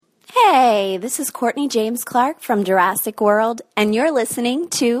Hey, this is Courtney James Clark from Jurassic World, and you're listening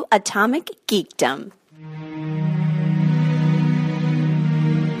to Atomic Geekdom.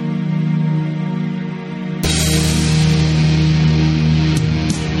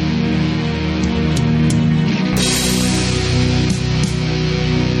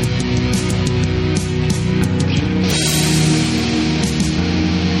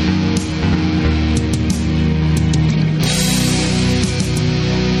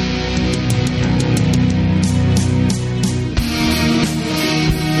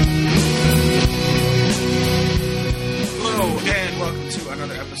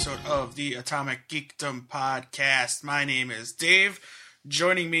 Atomic Geekdom podcast. My name is Dave.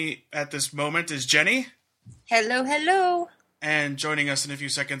 Joining me at this moment is Jenny. Hello, hello. And joining us in a few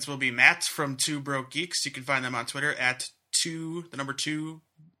seconds will be Matt from Two Broke Geeks. You can find them on Twitter at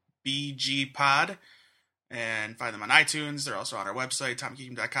 2BG Pod, and find them on iTunes. They're also on our website,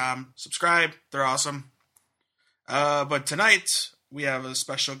 atomicgeekdom.com. Subscribe. They're awesome. But tonight we have a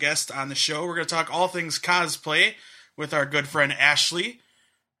special guest on the show. We're going to talk all things cosplay with our good friend Ashley.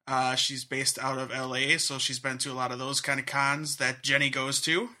 She's based out of LA, so she's been to a lot of those kind of cons that Jenny goes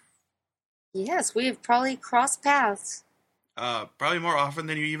to. Yes, we've probably crossed paths. Probably more often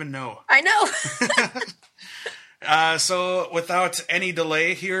than you even know. I know! So, without any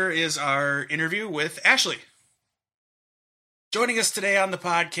delay, here is our interview with Ashley. Joining us today on the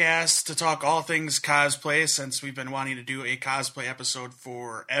podcast to talk all things cosplay, since we've been wanting to do a cosplay episode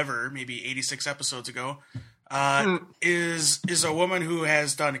forever, maybe 86 episodes ago. Is a woman who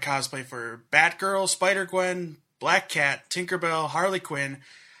has done cosplay for Batgirl, Spider-Gwen, Black Cat, Tinkerbell, Harley Quinn,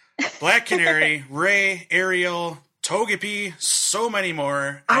 Black Canary, Ray, Ariel, Togepi, so many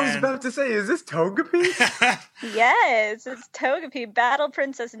more. I was about to say, is this Togepi? Yes, it's Togepi. Battle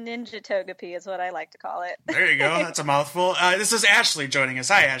Princess Ninja Togepi is what I like to call it. There you go. That's a mouthful. This is Ashley joining us.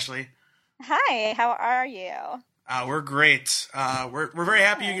 Hi, Ashley. Hi, how are you? We're great. We're very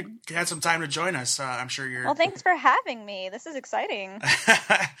happy you had some time to join us. I'm sure you're. Well, thanks for having me. This is exciting.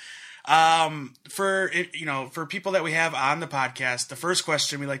 For people that we have on the podcast, the first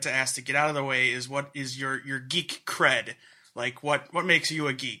question we like to ask to get out of the way is, what is your geek cred? Like, what makes you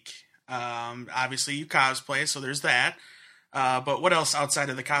a geek? Obviously you cosplay, so there's that. But what else outside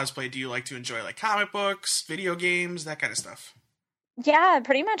of the cosplay do you like to enjoy? Like comic books, video games, that kind of stuff. Yeah,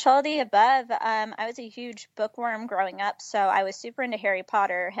 pretty much all the above. I was a huge bookworm growing up, so I was super into Harry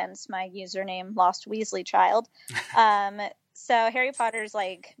Potter, hence my username Lost Weasley Child. So Harry Potter's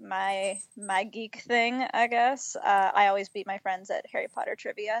like my geek thing, I guess. I always beat my friends at Harry Potter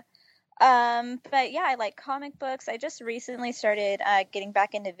trivia. But yeah, I like comic books. I just recently started getting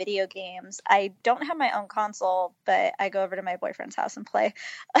back into video games. I don't have my own console, but I go over to my boyfriend's house and play.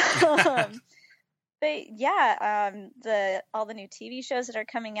 But yeah, all the new TV shows that are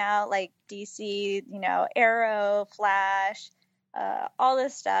coming out, like DC, Arrow, Flash, all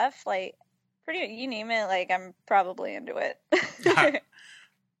this stuff, like you name it, like I'm probably into it.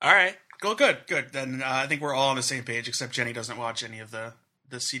 All right, well, good. Then I think we're all on the same page, except Jenny doesn't watch any of the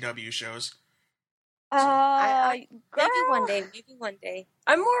CW shows. Maybe one day.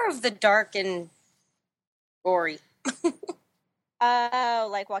 I'm more of the dark and gory. Oh,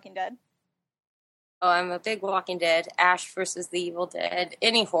 like Walking Dead. Oh, I'm a big Walking Dead, Ash versus the Evil Dead,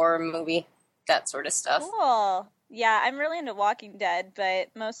 any horror movie, that sort of stuff. Cool. Yeah, I'm really into Walking Dead, but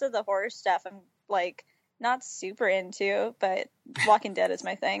most of the horror stuff I'm, like, not super into, but Walking Dead is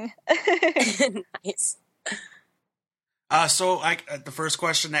my thing. Nice. So the first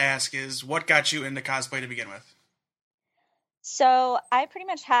question to ask is, what got you into cosplay to begin with? So I pretty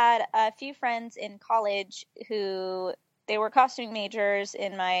much had a few friends in college who... They were costume majors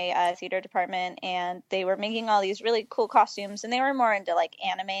in my theater department, and they were making all these really cool costumes, and they were more into, like,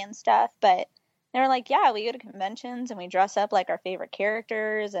 anime and stuff, but they were like, yeah, we go to conventions, and we dress up like our favorite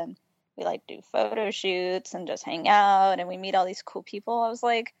characters, and we, like, do photo shoots, and just hang out, and we meet all these cool people. I was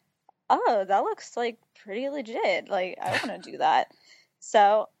like, oh, that looks, like, pretty legit. Like, I want to do that.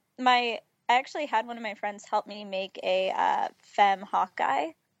 So I actually had one of my friends help me make a femme Hawkeye,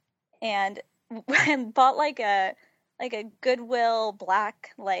 and bought, like a Goodwill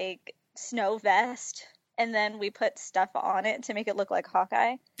black, like, snow vest, and then we put stuff on it to make it look like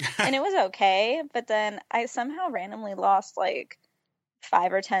Hawkeye. And it was okay, but then I somehow randomly lost, like,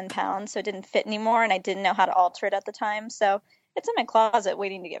 5 or 10 pounds, so it didn't fit anymore, and I didn't know how to alter it at the time, so it's in my closet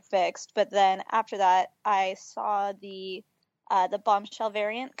waiting to get fixed. But then after that, I saw the Bombshell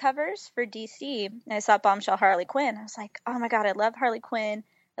variant covers for DC, and I saw Bombshell Harley Quinn. I was like, oh my god, I love Harley Quinn.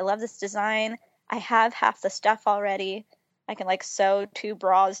 I love this design. I have half the stuff already. I can, like, sew 2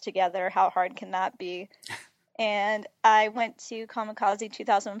 bras together. How hard can that be? And I went to Kamikaze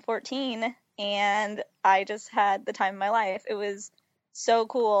 2014, and I just had the time of my life. It was so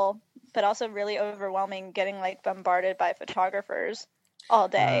cool, but also really overwhelming getting like bombarded by photographers all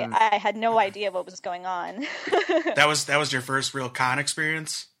day. I had no idea what was going on. That was your first real con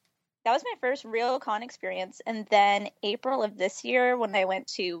experience? That was my first real con experience. And then April of this year, when I went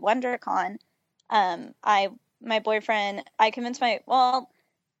to WonderCon, my boyfriend, I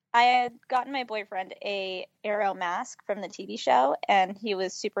had gotten my boyfriend a Arrow mask from the TV show, and he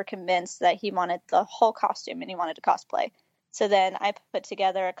was super convinced that he wanted the whole costume and he wanted to cosplay. So then I put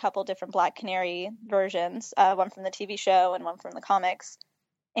together a couple different Black Canary versions, one from the TV show and one from the comics.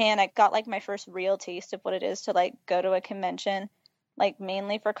 And I got like my first real taste of what it is to like go to a convention, like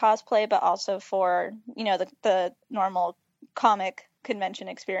mainly for cosplay, but also for, you know, the normal comic convention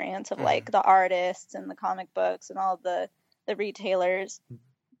experience of like the artists and the comic books and all the retailers.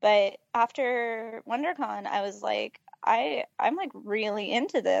 But after WonderCon, I was like, I'm like really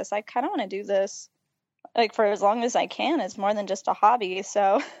into this. I kind of want to do this like for as long as I can. It's more than just a hobby.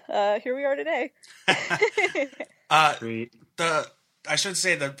 So here we are today. Sweet. I should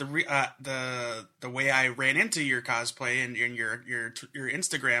say that the way I ran into your cosplay and your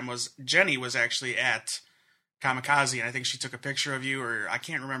Instagram was Jenny was actually at Kamikaze, and I think she took a picture of you, or I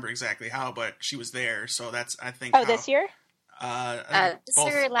can't remember exactly how, but she was there. So that's, I think. This year? This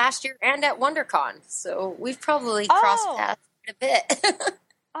year, last year, and at WonderCon. So we've probably crossed paths quite a bit.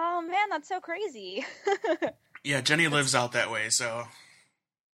 Oh man, that's so crazy. Yeah, Jenny lives out that way, so.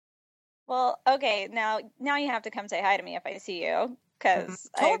 Well, okay, now you have to come say hi to me if I see you, because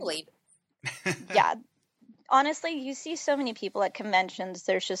totally. Yeah, honestly, you see so many people at conventions.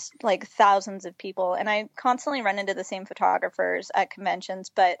 There's just like thousands of people, and I constantly run into the same photographers at conventions,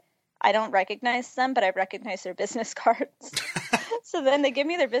 but I don't recognize them, but I recognize their business cards. So then they give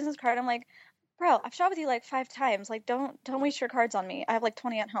me their business card. I'm like, bro, I've shot with you like 5 times. Like, don't waste your cards on me. I have like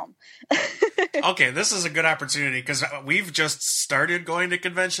 20 at home. Okay, this is a good opportunity because we've just started going to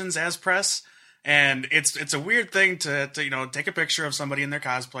conventions as press, and it's a weird thing to take a picture of somebody in their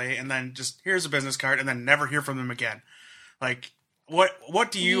cosplay and then just here's a business card and then never hear from them again. Like,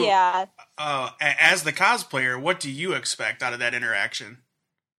 what do you as the cosplayer, what do you expect out of that interaction?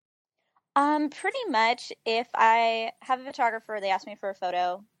 Pretty much, if I have a photographer, they ask me for a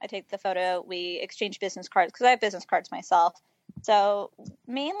photo, I take the photo, we exchange business cards, because I have business cards myself. So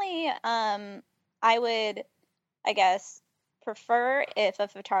mainly, I would, I guess, prefer if a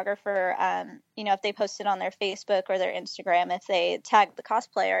photographer, if they post it on their Facebook or their Instagram, if they tag the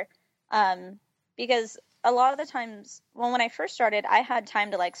cosplayer, because a lot of the times, when I first started, I had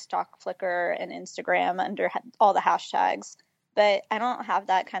time to like stalk Flickr and Instagram under all the hashtags. But I don't have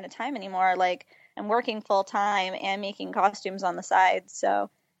that kind of time anymore. Like, I'm working full time and making costumes on the side, so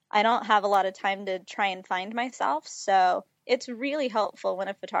I don't have a lot of time to try and find myself. So it's really helpful when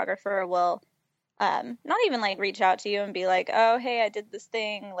a photographer will not even like reach out to you and be like, oh, hey, I did this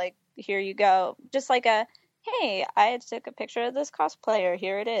thing, like, here you go. Just like hey, I took a picture of this cosplayer,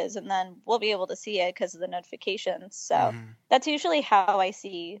 here it is. And then we'll be able to see it because of the notifications. So that's usually how I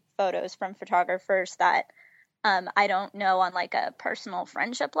see photos from photographers that I don't know on like a personal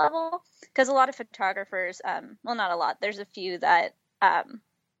friendship level, because a lot of photographers, well, not a lot, there's a few that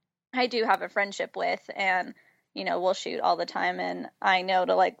I do have a friendship with, and we'll shoot all the time, and I know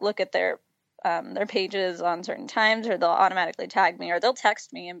to like look at their pages on certain times, or they'll automatically tag me, or they'll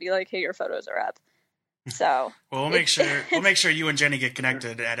text me and be like, hey, your photos are up. So well, we'll make sure you and Jenny get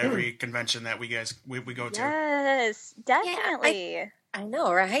connected at every convention that we go to. Yes, definitely. Yeah, I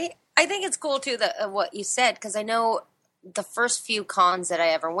know, right? I think it's cool too that what you said, because I know the first few cons that I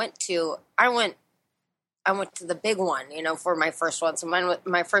ever went to, I went to the big one, for my first one. So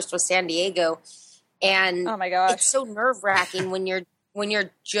my first was San Diego, and oh my gosh, it's so nerve wracking when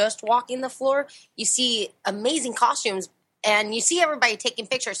you're just walking the floor. You see amazing costumes, and you see everybody taking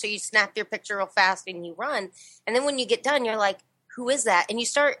pictures, so you snap your picture real fast and you run, and then when you get done, you're like, who is that? And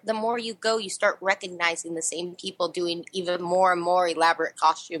the more you go, you start recognizing the same people doing even more and more elaborate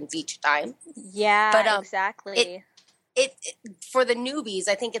costumes each time. Yeah, but, exactly. It for the newbies,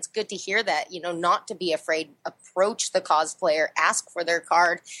 I think it's good to hear that, not to be afraid. Approach the cosplayer, ask for their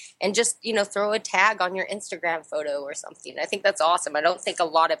card, and just, throw a tag on your Instagram photo or something. I think that's awesome. I don't think a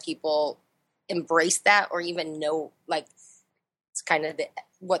lot of people embrace that or even know, like, it's kind of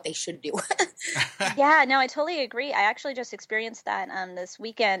what they should do. Yeah, no, I totally agree. I actually just experienced that this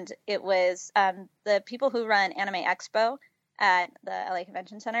weekend. It was the people who run Anime Expo at the LA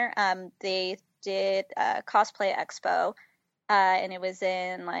Convention Center. They did a cosplay expo, and it was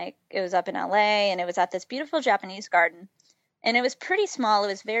up in LA, and it was at this beautiful Japanese garden. And it was pretty small. It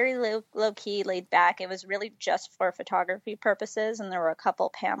was very low key, laid back. It was really just for photography purposes, and there were a couple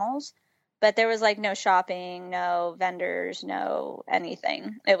panels. But there was like no shopping, no vendors, no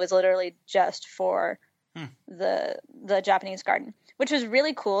anything. It was literally just for the Japanese garden, which was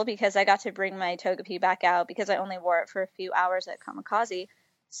really cool because I got to bring my Togepi back out because I only wore it for a few hours at Kamikaze.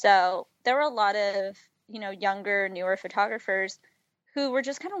 So there were a lot of, younger, newer photographers who were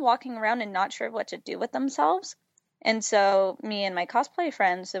just kind of walking around and not sure what to do with themselves. And so me and my cosplay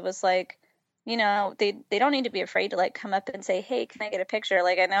friends, it was like, they don't need to be afraid to like come up and say, hey, can I get a picture?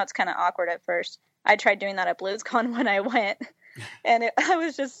 Like, I know it's kind of awkward at first. I tried doing that at BlizzCon when I went, and I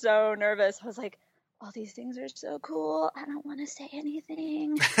was just so nervous. I was like, all these things are so cool. I don't want to say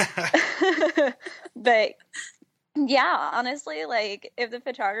anything. But yeah, honestly, like if the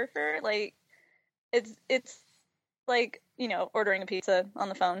photographer, like it's like, ordering a pizza on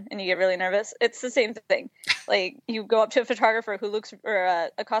the phone and you get really nervous. It's the same thing. Like you go up to a photographer or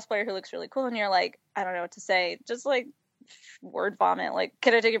a cosplayer who looks really cool and you're like, I don't know what to say. Just like word vomit. Like,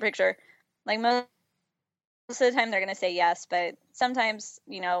 can I take your picture? Like most of the time they're going to say yes, but sometimes,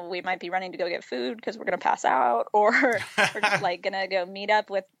 we might be running to go get food because we're going to pass out, or we're just like going to go meet up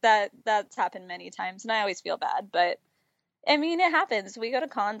with that. That's happened many times and I always feel bad, but I mean, it happens. We go to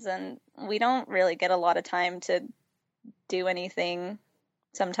cons and we don't really get a lot of time to do anything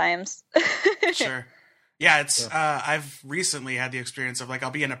sometimes. Sure. Yeah, it's I've recently had the experience of like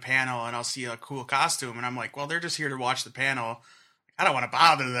I'll be in a panel and I'll see a cool costume and I'm like, well, they're just here to watch the panel. I don't want to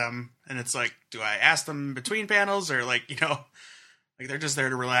bother them. And it's like, do I ask them between panels or like, like they're just there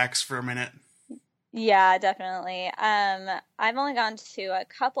to relax for a minute? Yeah, definitely. I've only gone to a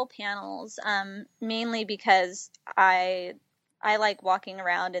couple panels, mainly because I like walking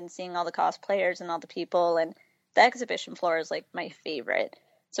around and seeing all the cosplayers and all the people, and the exhibition floor is like my favorite.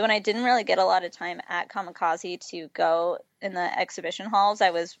 So when I didn't really get a lot of time at Kamikaze to go in the exhibition halls, I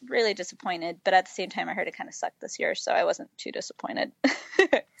was really disappointed. But at the same time, I heard it kind of sucked this year, so I wasn't too disappointed.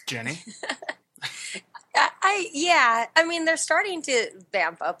 Jenny? I mean, they're starting to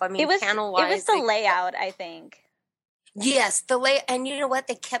vamp up. I mean, panel-wise. It was the layout, I think. Yes, the layout. And you know what?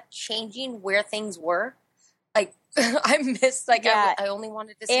 They kept changing where things were. Like, I missed, like, I only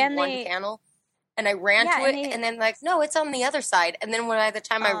wanted to see one panel. And I ran to it, and then like, no, it's on the other side. And then by the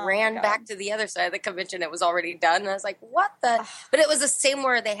time I ran back to the other side of the convention, it was already done. And I was like, what the? But it was the same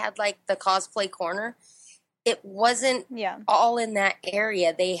where they had like the cosplay corner. It wasn't all in that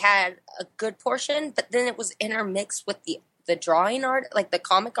area. They had a good portion, but then it was intermixed with the drawing art, like the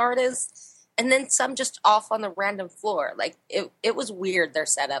comic artists, and then some just off on the random floor. Like it was weird, their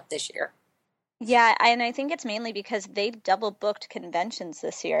setup this year. Yeah, and I think it's mainly because they double booked conventions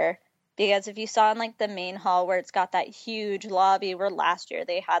this year. Because if you saw in like the main hall where it's got that huge lobby where last year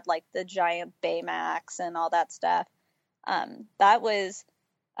they had like the giant Baymax and all that stuff, that was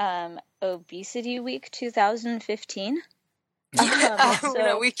Obesity Week 2015.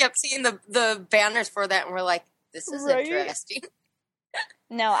 We kept seeing the banners for that and we're like, this is interesting.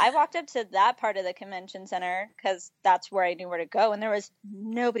 No, I walked up to that part of the convention center because that's where I knew where to go, and there was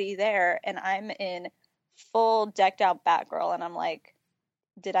nobody there, and I'm in full decked out Batgirl, and I'm like,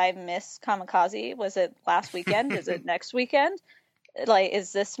 did I miss Kamikaze? Was it last weekend? Is it next weekend? Like,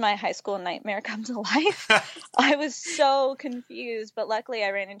 is this my high school nightmare come to life? I was so confused, but luckily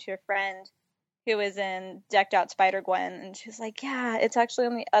I ran into a friend who was in decked out Spider-Gwen, and she was like, yeah, it's actually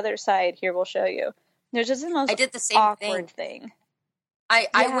on the other side. Here, we'll show you. There's just the most I did the same awkward thing.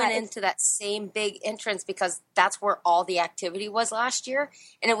 I went into that same big entrance because that's where all the activity was last year,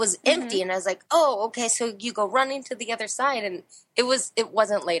 and it was empty. And I was like, "Oh, okay." So you go running to the other side, and it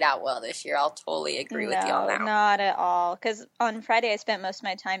wasn't laid out well this year. I'll totally agree with you on that. Not at all. Because on Friday, I spent most of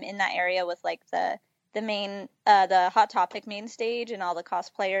my time in that area with like the main the Hot Topic main stage and all the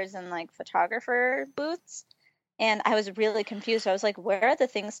cosplayers and like photographer booths, and I was really confused. I was like, "Where are the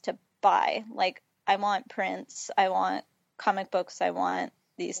things to buy? Like, I want prints. I want comic books. I want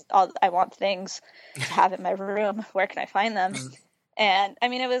I want things to have in my room. Where can I find them?" And I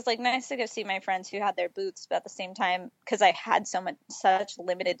mean, it was like nice to go see my friends who had their booths, but at the same time, because I had such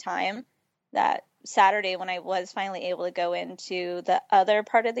limited time, that Saturday when I was finally able to go into the other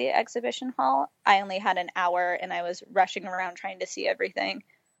part of the exhibition hall, I only had an hour and I was rushing around trying to see everything.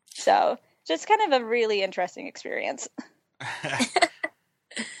 So just kind of a really interesting experience.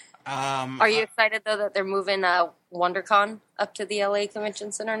 Are you excited though that they're moving WonderCon up to the LA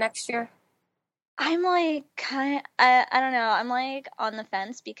Convention Center next year? I'm like I don't know. I'm like on the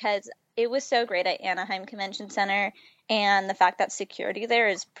fence because it was so great at Anaheim Convention Center, and the fact that security there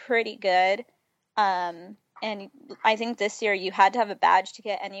is pretty good. and I think this year you had to have a badge to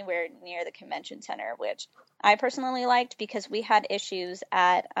get anywhere near the convention center, which I personally liked because we had issues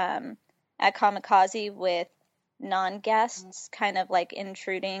at Kamikaze with non-guests kind of like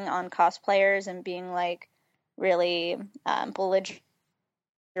intruding on cosplayers and being like really belligerent,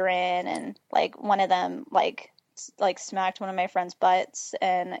 and like one of them like smacked one of my friends' butts,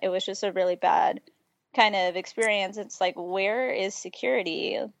 and it was just a really bad kind of experience. It's like, where is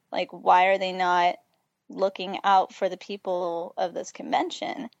security? Like, why are they not looking out for the people of this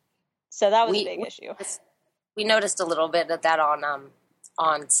convention? So that was a big issue. We noticed a little bit of that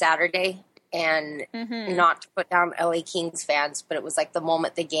on Saturday, and not to put down LA Kings fans, but it was like the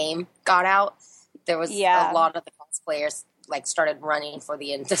moment the game got out, there was a lot of the cosplayers like started running for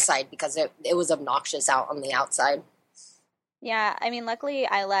the inside because it was obnoxious out on the outside. Yeah, I mean, luckily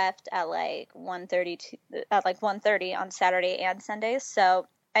I left at like 1:30 on Saturday and Sundays, so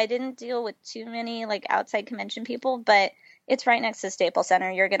I didn't deal with too many like outside convention people, but it's right next to Staples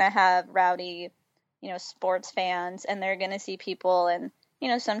Center. You're going to have rowdy, sports fans, and they're going to see people and,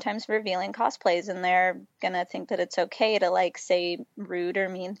 sometimes revealing cosplays, and they're going to think that it's okay to like say rude or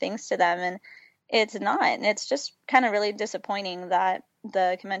mean things to them, and it's not. And it's just kind of really disappointing that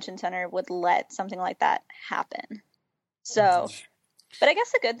the convention center would let something like that happen. So, but I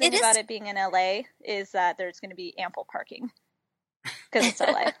guess the good thing about it being in LA is that there's going to be ample parking because it's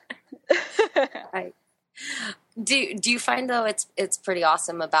LA. Right. Do you find though it's pretty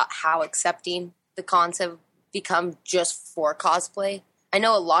awesome about how accepting the cons have become just for cosplay? I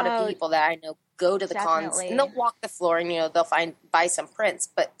know a lot of people that I know go to the cons and they'll walk the floor and they'll buy some prints,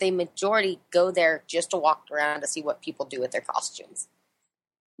 but the majority go there just to walk around to see what people do with their costumes.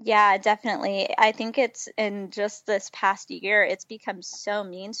 Yeah, definitely. I think it's in just this past year, it's become so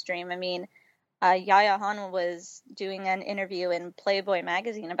mainstream. I mean, Yaya Han was doing an interview in Playboy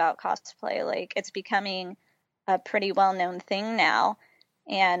magazine about cosplay. Like, it's becoming a pretty well-known thing now.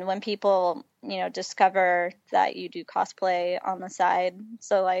 And when people, discover that you do cosplay on the side,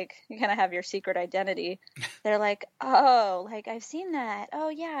 so like you kind of have your secret identity, they're like, oh, like I've seen that. Oh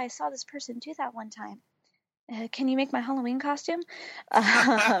yeah, I saw this person do that one time. Can you make my Halloween costume?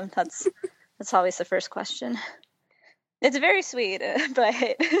 That's always the first question. It's very sweet, but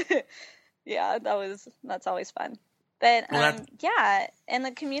yeah, that's always fun. But yeah, and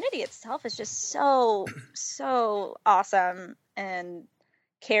the community itself is just so awesome and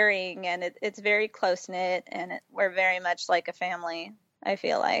caring, and it's very close knit, and we're very much like a family, I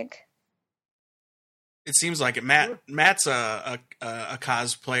feel like. It seems like it. Matt's a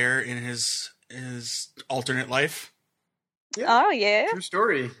cosplayer in his alternate life. Yeah. Oh yeah, true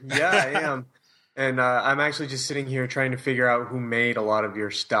story. Yeah, I am. And I'm actually just sitting here trying to figure out who made a lot of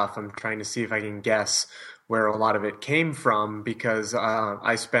your stuff. I'm trying to see if I can guess where a lot of it came from, because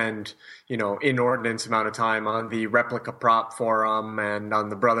I spend, inordinate amount of time on the Replica Prop forum and on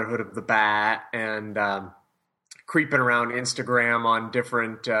the Brotherhood of the Bat, and creeping around Instagram on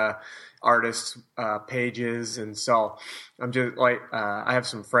different artists' pages. And so I'm just like, I have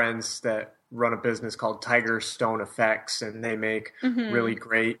some friends that run a business called Tiger Stone Effects, and they make really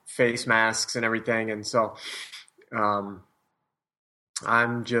great face masks and everything. And so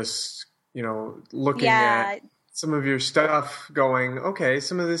I'm just, looking at some of your stuff going, okay,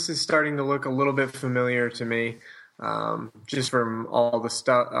 some of this is starting to look a little bit familiar to me. Just from all the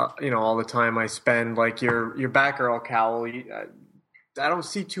stuff, all the time I spend, like your Batgirl cowl. I don't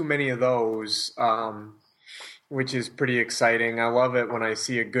see too many of those, which is pretty exciting. I love it when I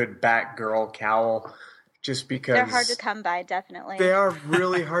see a good Batgirl cowl, just because they're hard to come by. Definitely, they are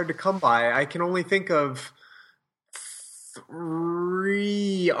really hard to come by. I can only think of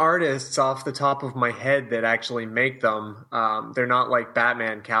 3 artists off the top of my head that actually make them. They're not like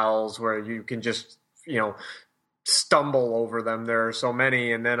Batman cowls where you can just, stumble over them. There are so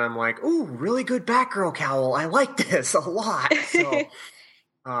many, and then I'm like, ooh, really good Batgirl cowl. I like this a lot. So,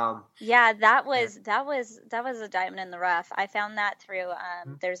 that was a diamond in the rough. I found that through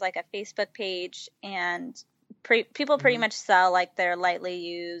there's like a Facebook page, and people pretty much sell like their lightly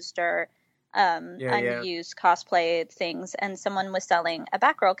used or unused cosplay things, and someone was selling a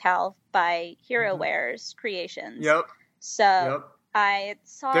Batgirl cowl by Hero Wears Creations. Yep. So I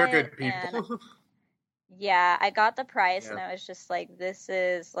saw They're it, good people. yeah, I got the price, and I was just like, this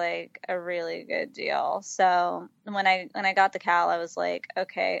is like a really good deal. So when I got the cowl, I was like,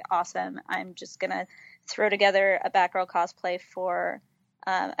 okay, awesome. I'm just gonna throw together a Batgirl cosplay for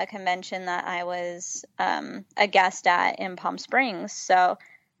a convention that I was a guest at in Palm Springs. So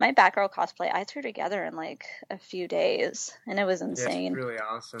my Batgirl cosplay I threw together in like a few days, and it was insane. It's really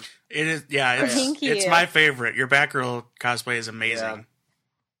awesome. It is, yeah. Thank you. It's my favorite. Your Batgirl cosplay is amazing. Yeah.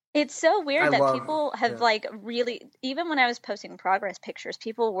 It's so weird that people have yeah. like really, even when I was posting progress pictures,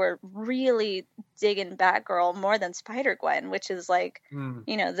 people were really digging Batgirl more than Spider-Gwen, which is like,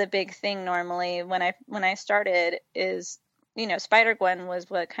 you know, the big thing normally when I started is, you know, Spider-Gwen was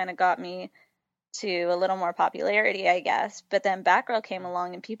what kind of got me to a little more popularity, I guess. But then Batgirl came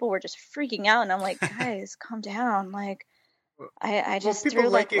along and people were just freaking out, and I'm like, guys, calm down. Like, I just people threw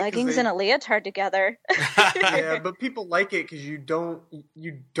like like it 'cause leggings they- and a leotard together. Yeah, but people like it because you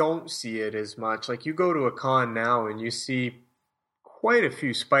don't see it as much. Like you go to a con now and you see quite a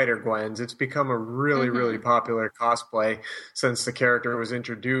few Spider-Gwens. It's become a really popular cosplay since the character was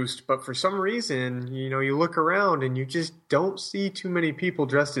introduced. But for some reason, you know, you look around and you just don't see too many people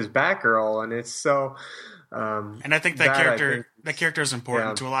dressed as Batgirl, and it's so. And I think that character is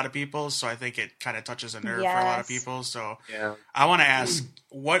important to a lot of people, so I think it kind of touches a nerve for a lot of people. So yeah. I want to ask,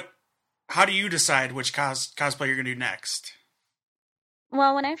 how do you decide which cosplay you're going to do next?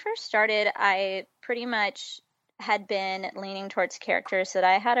 Well, when I first started, I pretty much had been leaning towards characters that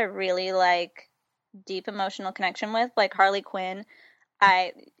I had a really like deep emotional connection with, like Harley Quinn.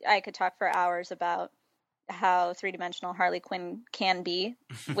 I could talk for hours about how three-dimensional Harley Quinn can be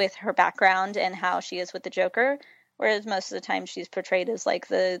with her background and how she is with the Joker, whereas most of the time she's portrayed as like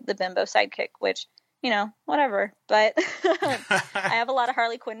the bimbo sidekick, which, you know, whatever. But I have a lot of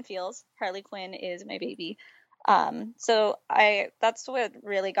Harley Quinn feels. Harley Quinn is my baby. So that's what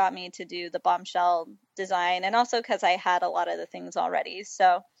really got me to do the bombshell design, and also because I had a lot of the things already.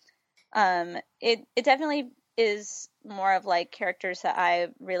 So it definitely is more of like characters that I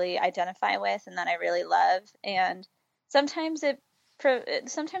really identify with and that I really love. And sometimes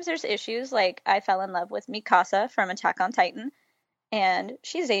there's issues. Like I fell in love with Mikasa from Attack on Titan, and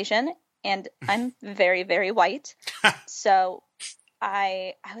she's Asian and I'm very, very white. So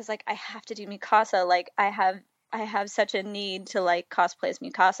I was like, I have to do Mikasa. Like I have such a need to like cosplay as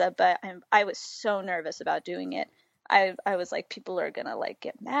Mikasa, but I was so nervous about doing it. I was like, people are gonna like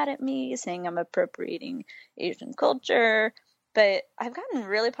get mad at me saying I'm appropriating Asian culture, but I've gotten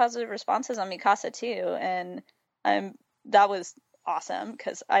really positive responses on Mikasa too, and that was awesome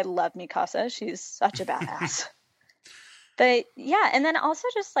because I love Mikasa. She's such a badass. But yeah, and then also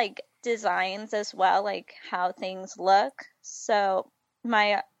just like designs as well, like how things look. So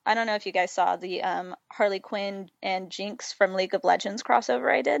I don't know if you guys saw the Harley Quinn and Jinx from League of Legends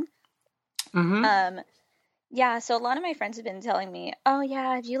crossover I did. Mm-hmm. Yeah, so a lot of my friends have been telling me, oh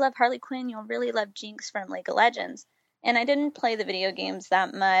yeah, if you love Harley Quinn, you'll really love Jinx from League of Legends. And I didn't play the video games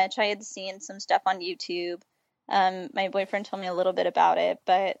that much. I had seen some stuff on YouTube. My boyfriend told me a little bit about it,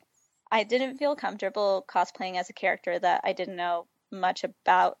 but I didn't feel comfortable cosplaying as a character that I didn't know much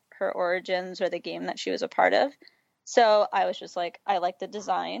about her origins or the game that she was a part of. So I was just like, I like the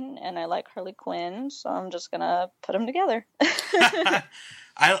design and I like Harley Quinn, so I'm just gonna put them together.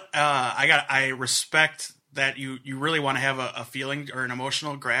 I respect that you really want to have a feeling or an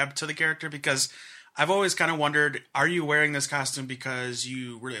emotional grab to the character, because I've always kind of wondered, are you wearing this costume because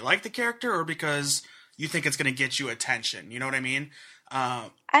you really like the character or because you think it's going to get you attention? You know what I mean? I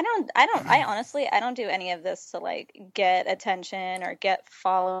honestly, I don't do any of this to like get attention or get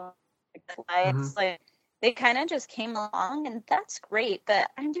followers. Like they kind of just came along and that's great, but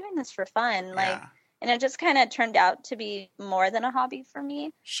I'm doing this for fun. Like, and it just kind of turned out to be more than a hobby for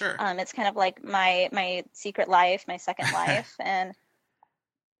me. Sure. It's kind of like my secret life, my second life, and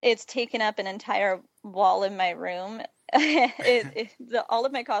it's taken up an entire wall in my room. All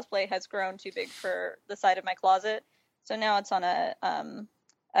of my cosplay has grown too big for the side of my closet, so now it's on a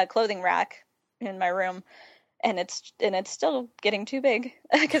clothing rack in my room, and it's still getting too big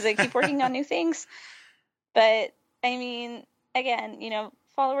because I keep working on new things. But I mean, again, you know,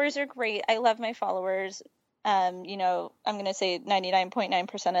 followers are great. I love my followers. You know, I'm going to say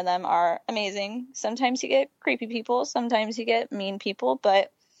 99.9% of them are amazing. Sometimes you get creepy people, sometimes you get mean people,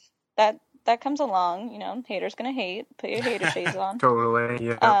 but that comes along, you know, haters going to hate. Put your hater shades on. Totally.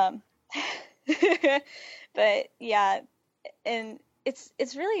 Yeah. But yeah, and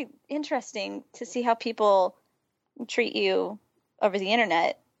it's really interesting to see how people treat you over the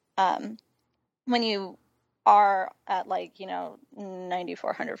internet when you are at like, you know,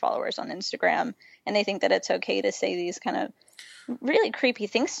 9,400 followers on Instagram, and they think that it's okay to say these kind of really creepy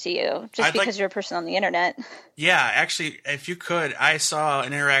things to you just because you're a person on the internet. Yeah, actually, if you could, I saw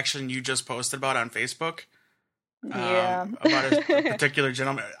an interaction you just posted about on Facebook. Yeah. About a particular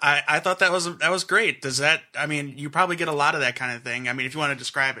gentleman. I thought that was great. Does that, I mean, you probably get a lot of that kind of thing. I mean, if you want to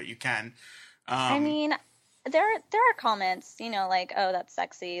describe it, you can. I mean, there are comments, you know, like, oh, that's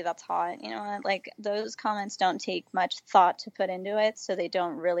sexy, that's hot, you know, like those comments don't take much thought to put into it, so they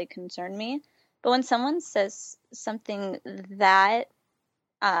don't really concern me. But when someone says something that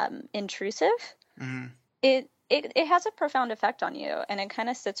intrusive, Mm-hmm. it has a profound effect on you, and it kind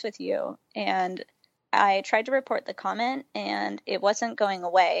of sits with you. And I tried to report the comment, and it wasn't going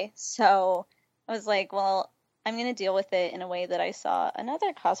away. So I was like, well, I'm going to deal with it in a way that I saw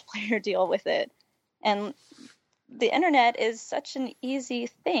another cosplayer deal with it. And the internet is such an easy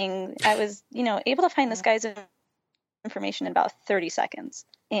thing. I was, able to find this guy's information in about 30 seconds.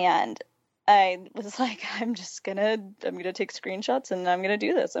 And I was like, I'm gonna take screenshots and I'm gonna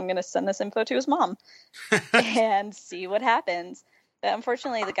do this. I'm gonna send this info to his mom and see what happens. But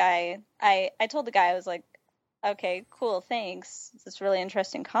unfortunately, the guy, I told the guy, I was like, okay, cool, thanks. It's this really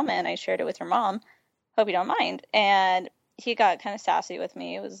interesting comment. I shared it with your mom. Hope you don't mind. And he got kind of sassy with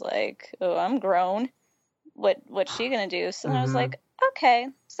me. It was like, oh, I'm grown. What's she gonna do? So then I was like, okay,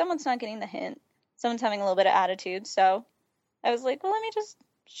 someone's not getting the hint. Someone's having a little bit of attitude. So I was like, well, let me just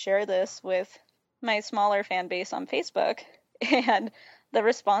share this with my smaller fan base on Facebook. And the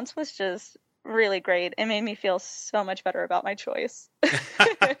response was just really great. It made me feel so much better about my choice.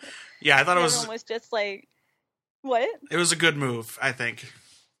 Yeah, I thought it was... Everyone was just like, what? It was a good move, I think.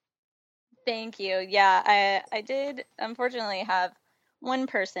 Thank you. Yeah, I did unfortunately have one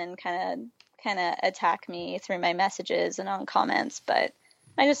person kind of attack me through my messages and on comments, but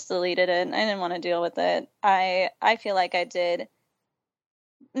I just deleted it. I didn't want to deal with it. I feel like I did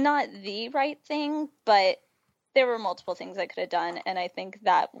not the right thing, but there were multiple things I could have done, and I think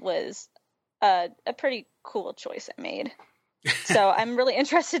that was a pretty cool choice I made. So I'm really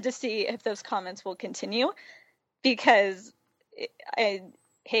interested to see if those comments will continue, because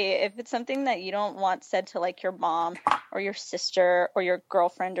hey, if it's something that you don't want said to like your mom or your sister or your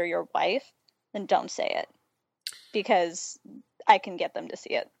girlfriend or your wife, then don't say it, because I can get them to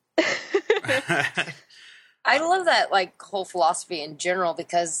see it. I love that whole philosophy in general,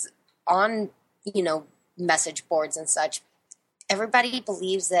 because on, message boards and such, everybody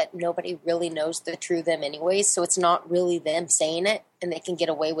believes that nobody really knows the true them anyway, so it's not really them saying it, and they can get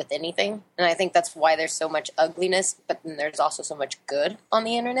away with anything. And I think that's why there's so much ugliness, but then there's also so much good on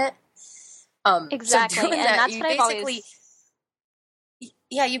the internet. Exactly, so and that's what I've always...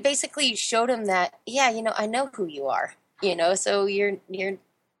 Yeah, you basically showed him that, I know who you are, so you're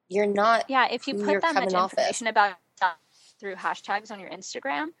not... Yeah, if you put that much information as. about yourself through hashtags on your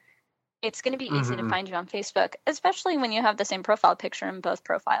Instagram, it's going to be easy to find you on Facebook, especially when you have the same profile picture in both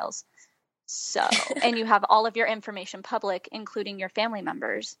profiles. So, and you have all of your information public, including your family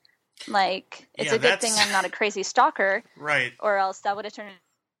members. It's a good thing I'm not a crazy stalker. Right. Or else that would have turned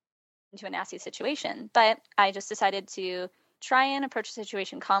into a nasty situation. But I just decided to try and approach the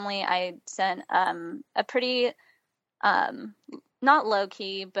situation calmly. I sent a pretty, not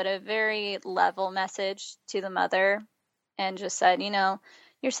low-key, but a very level message to the mother, and just said,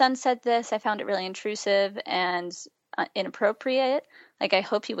 your son said this. I found it really intrusive and inappropriate. I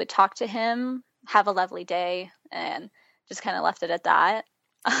hope you would talk to him. Have a lovely day. And just kind of left it at that.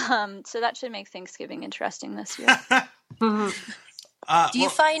 So that should make Thanksgiving interesting this year. Do you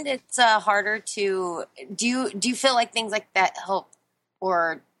find it's harder to... Do you feel like things like that help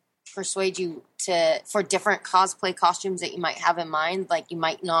or persuade you for different cosplay costumes that you might have in mind? You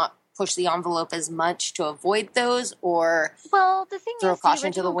might not push the envelope as much to avoid those, or the thing throw is,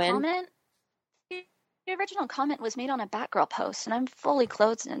 caution to the wind? The original comment was made on a Batgirl post, and I'm fully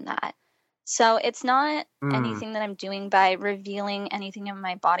clothed in that. So it's not anything that I'm doing by revealing anything in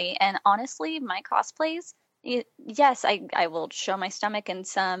my body. And honestly, my cosplays, yes, I will show my stomach in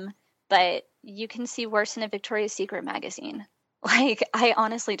some, but you can see worse in a Victoria's Secret magazine. I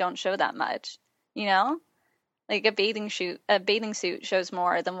honestly don't show that much, a bathing suit shows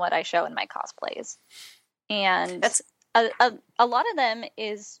more than what I show in my cosplays. And that's a lot of them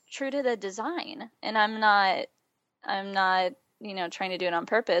is true to the design, and I'm not trying to do it on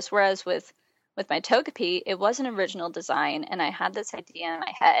purpose. Whereas with my Togepi, it was an original design, and I had this idea in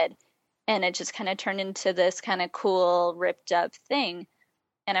my head, and it just kind of turned into this kind of cool, ripped up thing.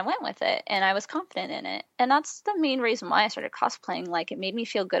 And I went with it, and I was confident in it. And that's the main reason why I started cosplaying. It made me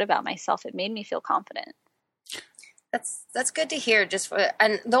feel good about myself. It made me feel confident. That's good to hear.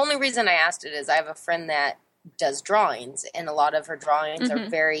 And the only reason I asked it is I have a friend that does drawings, and a lot of her drawings are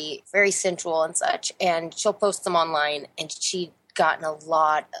very, very sensual and such. And she'll post them online, and she'd gotten a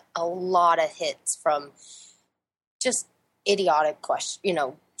lot of hits from just idiotic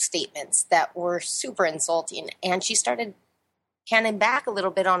statements that were super insulting. And she started canning back a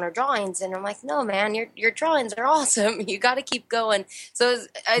little bit on her drawings, and I'm like, no, man, your drawings are awesome. You got to keep going. So it's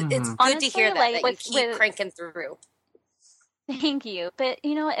good Honestly, to hear that you keep cranking through. Thank you. But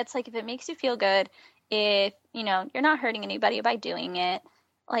it's if it makes you feel good, if you're not hurting anybody by doing it,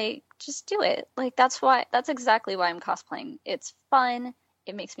 just do it. That's exactly why I'm cosplaying. It's fun.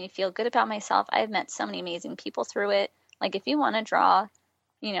 It makes me feel good about myself. I've met so many amazing people through it. Like, if you want to draw,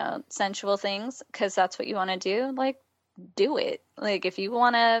 you know, sensual things because that's what you want to do, like, do it. Like, if you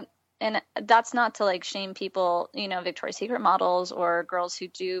want to, and that's not to, like, shame people, you know, Victoria's Secret models or girls who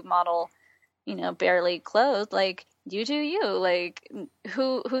do model, you know, barely clothed. Like, you do you. Like,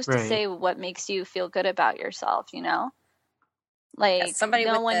 who's to say what makes you feel good about yourself, you know? Like,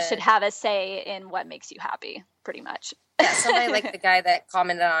 no one should have a say in what makes you happy, pretty much. Yeah, somebody like the guy that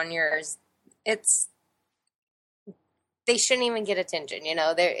commented on yours, they shouldn't even get attention, you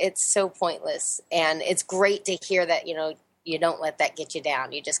know? It's so pointless. And it's great to hear that, you know, you don't let that get you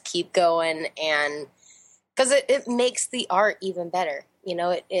down. You just keep going, and because it makes the art even better. You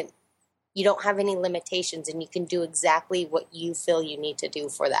know, you don't have any limitations, and you can do exactly what you feel you need to do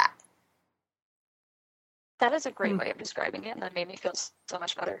for that. That is a great way of describing it, and that made me feel so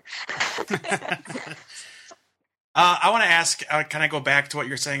much better. I want to ask, can I go back to what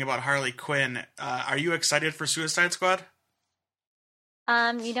you're saying about Harley Quinn? Are you excited for Suicide Squad?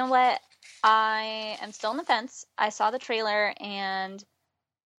 You know what? I am still on the fence. I saw the trailer, and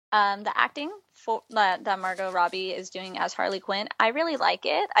the acting that Margot Robbie is doing as Harley Quinn, I really like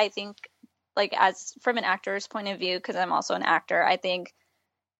it. I think, like, as from an actor's point of view, because I'm also an actor, I think,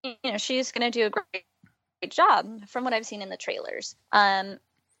 you know, she's going to do a great job from what I've seen in the trailers.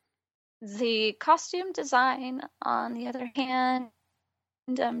 The costume design, on the other hand,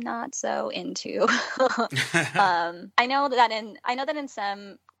 I'm not so into. I know that in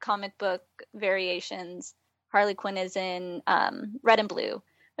some comic book variations, Harley Quinn is in red and blue,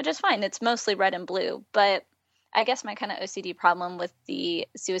 which is fine. It's mostly red and blue, but I guess my kind of OCD problem with the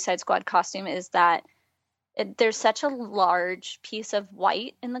Suicide Squad costume is that there's such a large piece of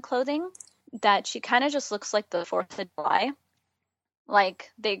white in the clothing that she kind of just looks like the 4th of July. Like,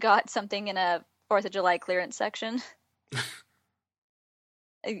 they got something in a 4th of July clearance section.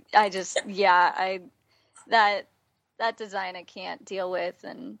 That design I can't deal with,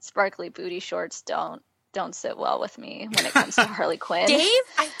 and sparkly booty shorts don't sit well with me when it comes to Harley Quinn. Dave,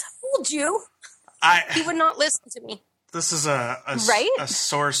 I told you. He would not listen to me. This is a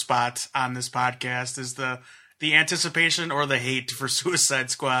sore spot on this podcast, is the anticipation or the hate for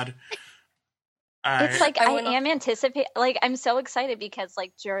Suicide Squad. It's like I am anticipating. Like, I'm so excited because,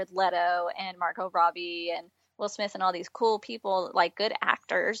 like, Jared Leto and Margot Robbie and Will Smith and all these cool people, like, good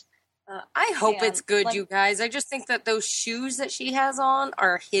actors. I hope it's good, you guys. I just think that those shoes that she has on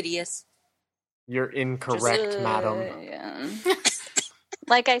are hideous. You're incorrect, madam. Yeah.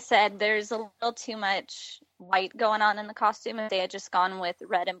 Like I said, there's a little too much white going on in the costume. If they had just gone with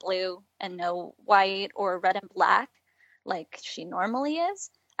red and blue and no white, or red and black, like she normally is,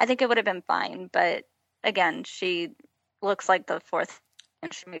 I think it would have been fine. But again, she looks like the 4th,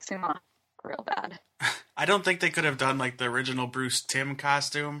 and she makes me want real bad. I don't think they could have done like the original Bruce Timm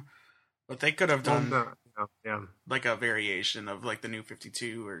costume, but they could have done like a variation of like the New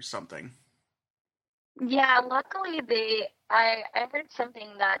 52 or something. Yeah, luckily I heard something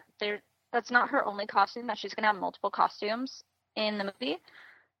that that's not her only costume, that she's going to have multiple costumes in the movie.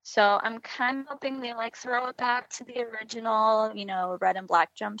 So I'm kind of hoping they like throw it back to the original, you know, red and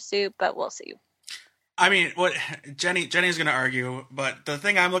black jumpsuit, but we'll see. I mean, what Jenny's going to argue, but the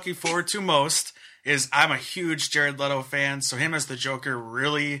thing I'm looking forward to most is I'm a huge Jared Leto fan, so him as the Joker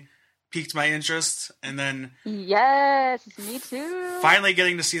really piqued my interest. And then yes, me too. Finally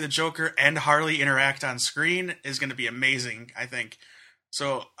getting to see the Joker and Harley interact on screen is going to be amazing, I think.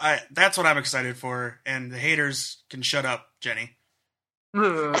 So that's what I'm excited for, and the haters can shut up, Jenny. Hey,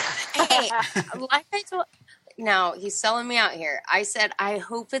 like I told... Now, he's selling me out here. I said, I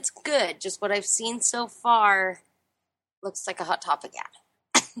hope it's good. Just what I've seen so far looks like a Hot Topic ad.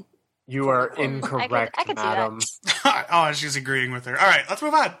 You are incorrect, I could madam. Oh, she's agreeing with her. All right, let's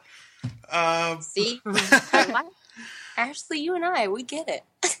move on. See? Ashley, you and I, we get it.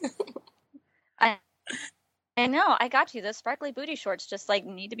 I know, I got you. Those sparkly booty shorts just, like,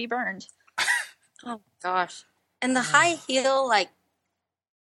 need to be burned. Oh, gosh. And the high heel, like,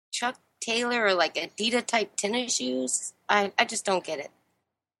 Chuck Taylor or, like, Adidas type tennis shoes, I just don't get it.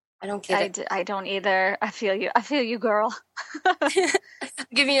 I don't get it. I don't either. I feel you, girl.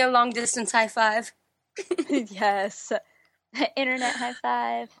 Give you a long distance high five. Yes. Internet high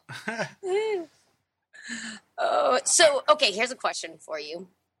five. So, okay, here's a question for you.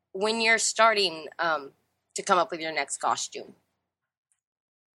 When you're starting to come up with your next costume,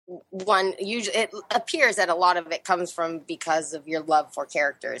 usually it appears that a lot of it comes from because of your love for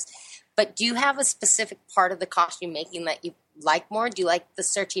characters. But do you have a specific part of the costume making that you like more? Do you like the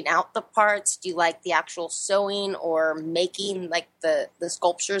searching out the parts? Do you like the actual sewing or making like the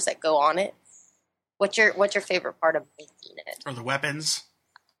sculptures that go on it? What's your favorite part of making it? Or the weapons?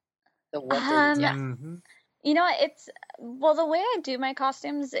 Yeah. Mm-hmm. You know, the way I do my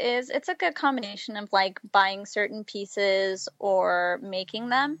costumes is it's a good combination of like buying certain pieces or making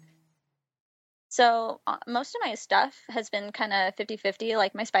them. So most of my stuff has been kind of 50-50.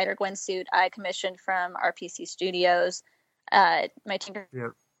 Like my Spider-Gwen suit I commissioned from RPC Studios. My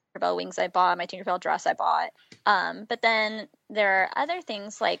Tinkerbell wings I bought. My Tinkerbell dress I bought. But then there are other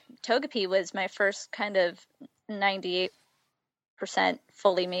things like Togepi was my first kind of 98%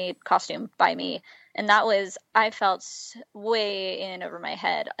 fully made costume by me. And that was, I felt way in over my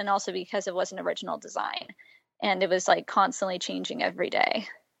head. And also because it was an original design. And it was like constantly changing every day.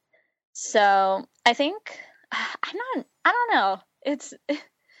 So I think I don't know. That's a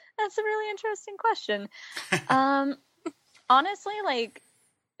really interesting question. Honestly, like,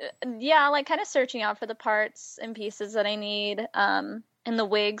 yeah, like kind of searching out for the parts and pieces that I need. And the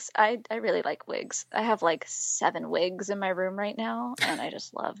wigs, I really like wigs. I have like 7 wigs in my room right now, and I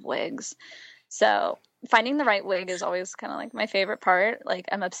just love wigs. So finding the right wig is always kind of like my favorite part. Like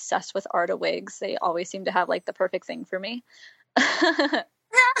I'm obsessed with Arda wigs. They always seem to have like the perfect thing for me.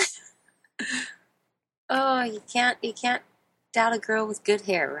 Oh, you can't doubt a girl with good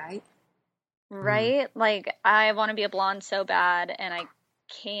hair, right? Right? Like I want to be a blonde so bad and I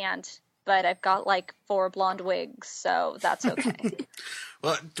can't, but I've got like 4 blonde wigs, so that's okay.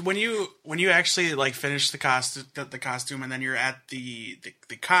 Well, when you actually like finish the costume and then you're at the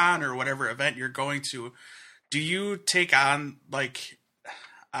con or whatever event you're going to, do you take on like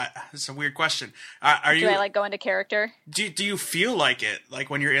it's a weird question. Do I like go into character? Do you feel like it, like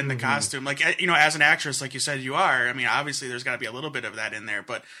when you're in the costume, like, you know, as an actress, like you said you are? I mean, obviously there's got to be a little bit of that in there,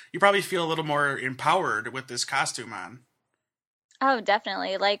 but you probably feel a little more empowered with this costume on. Oh,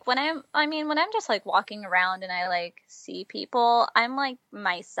 definitely. Like when I'm just like walking around and I like see people, I'm like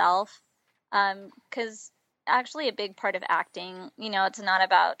myself. 'Cause actually a big part of acting, you know, it's not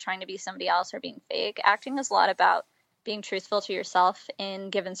about trying to be somebody else or being fake. Acting is a lot about being truthful to yourself in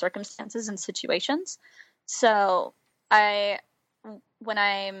given circumstances and situations. So when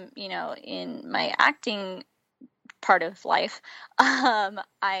I'm, you know, in my acting part of life,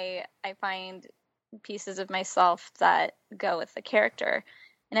 I find pieces of myself that go with the character,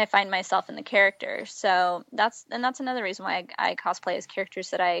 and I find myself in the character. So that's another reason why I cosplay as characters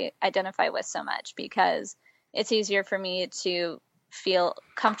that I identify with so much, because it's easier for me to feel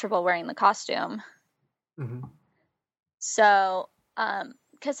comfortable wearing the costume. Mm-hmm. So,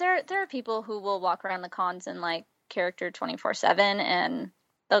 because there are people who will walk around the cons in like character 24/7, and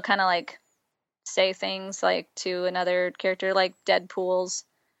they'll kind of like say things like to another character, like Deadpools.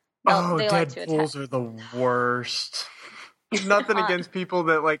 Deadpools are the worst. Nothing against people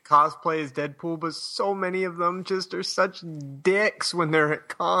that like cosplay as Deadpool, but so many of them just are such dicks when they're at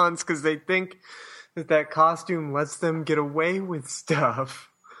cons because they think that costume lets them get away with stuff.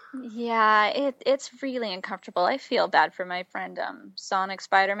 Yeah, it's really uncomfortable. I feel bad for my friend Sonic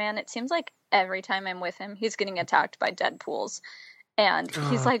Spider-Man. It seems like every time I'm with him, he's getting attacked by Deadpools. And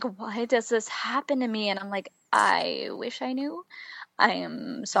he's like, why does this happen to me? And I'm like, I wish I knew. I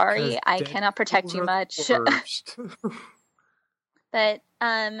am sorry. I cannot protect you much. But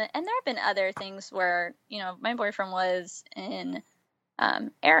and there have been other things where, you know, my boyfriend was in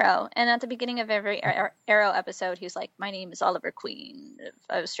Arrow, and at the beginning of every Arrow episode, he's like, my name is Oliver Queen.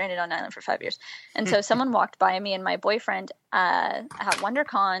 I was stranded on an island for 5 years. And so someone walked by me and my boyfriend at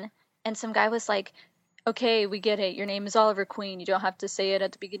WonderCon, and some guy was like, okay, we get it. Your name is Oliver Queen. You don't have to say it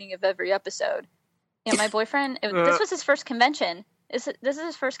at the beginning of every episode. And my boyfriend, this was his first convention. This is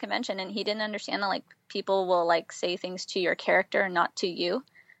his first convention, and he didn't understand that like people will like say things to your character and not to you.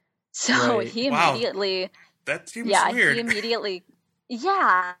 So he immediately, that seems weird. He immediately,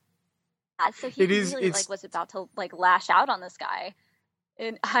 So he really like was about to like lash out on this guy,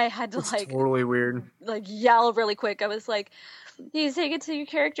 and I had to like totally weird, like yell really quick. I was like, "He's saying it to your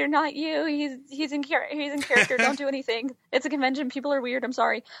character, not you. He's in character. Don't do anything. It's a convention. People are weird. I'm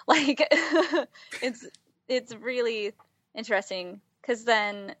sorry." Like, it's really interesting because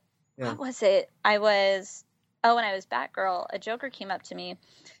then what was it? When I was Batgirl, a Joker came up to me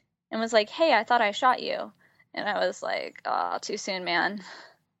and was like, "Hey, I thought I shot you," and I was like, "Oh, too soon, man."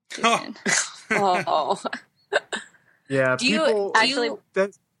 Too soon. Oh. Yeah, people actually?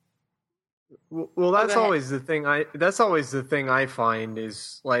 That's always the thing. That's always the thing I find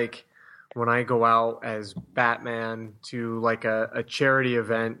is like when I go out as Batman to like a charity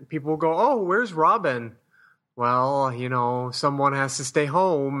event, people go, "Oh, where's Robin?" Well, you know, someone has to stay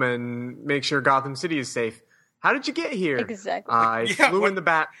home and make sure Gotham City is safe. How did you get here? Exactly. I flew in the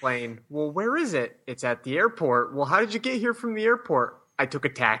bat plane. Well, where is it? It's at the airport. Well, how did you get here from the airport? I took a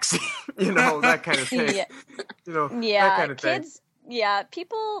taxi. You know, that kind of thing. Yeah. You know, yeah, that kind of kids. thing. Yeah,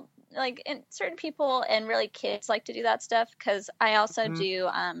 people like certain people and really kids like to do that stuff, because I also do,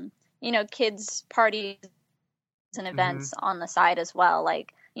 kids parties and events on the side as well.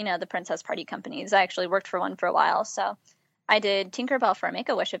 Like, the Princess Party companies. I actually worked for one for a while. So I did Tinkerbell for a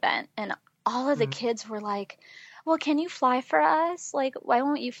Make-A-Wish event, and all of the kids were like, well, can you fly for us? Like, why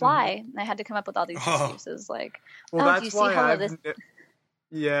won't you fly? And I had to come up with all these excuses. Like, do you see how this...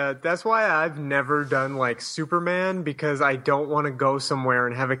 Yeah, that's why I've never done like Superman, because I don't want to go somewhere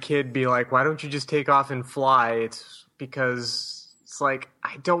and have a kid be like, why don't you just take off and fly? It's because it's like,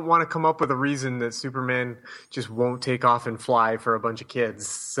 I don't want to come up with a reason that Superman just won't take off and fly for a bunch of kids.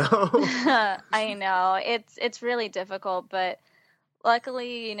 So I know it's really difficult, but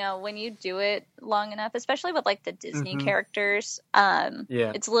luckily, when you do it long enough, especially with like the Disney characters,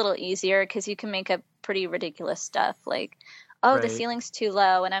 it's a little easier because you can make up pretty ridiculous stuff like, the ceiling's too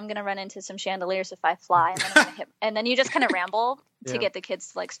low, and I'm going to run into some chandeliers if I fly, and then I'm going to hit. And then you just kind of ramble to get the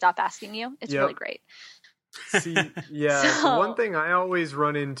kids to like stop asking you. It's really great. See, the one thing I always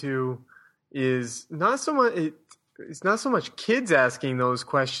run into is not so much. It's not so much kids asking those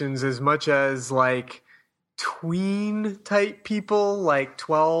questions as much as like tween type people, like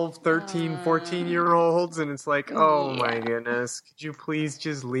 12, 13, 14-year-olds, and it's like, oh my goodness, could you please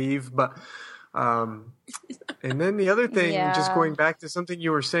just leave? But and then the other thing, just going back to something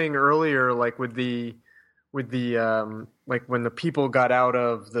you were saying earlier, like with the like when the people got out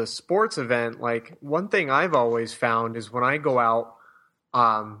of the sports event, like one thing I've always found is when I go out,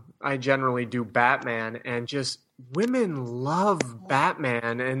 I generally do Batman, and just women love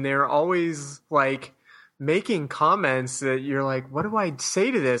Batman, and they're always like making comments that you're like, what do I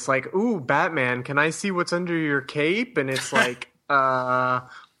say to this? Like, ooh, Batman, can I see what's under your cape? And it's like,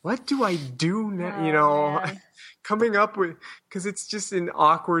 what do I do now? Coming up with, because it's just an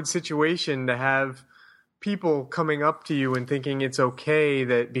awkward situation to have people coming up to you and thinking it's okay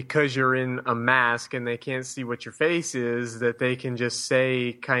that because you're in a mask and they can't see what your face is, that they can just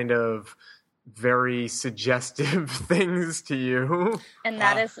say kind of very suggestive things to you. And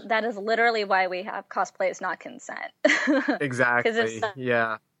that is literally why we have cosplay is not consent. Exactly.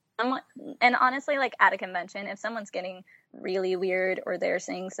 And honestly, like at a convention, if someone's getting really weird or they're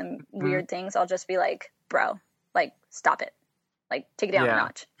saying some weird things, I'll just be like, bro, like, stop it. Like, take it down a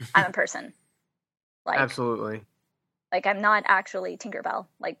notch. I'm a person. Like, absolutely. Like, I'm not actually Tinkerbell.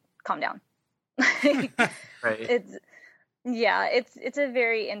 Like, calm down. Right. It's a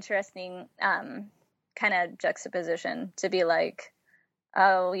very interesting kind of juxtaposition to be like,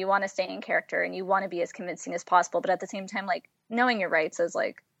 oh, you want to stay in character and you want to be as convincing as possible, but at the same time, like, knowing your rights as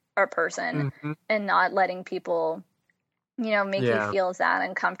like a person and not letting people, make you feel that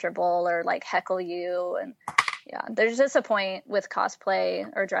uncomfortable or like heckle you. And there's just a point with cosplay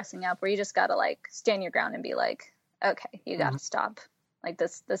or dressing up where you just gotta like stand your ground and be like, okay, you gotta stop. Like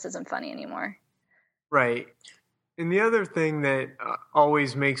this isn't funny anymore. Right. And the other thing that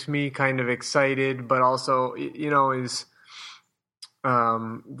always makes me kind of excited, but also, is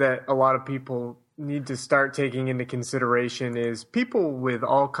that a lot of people need to start taking into consideration is people with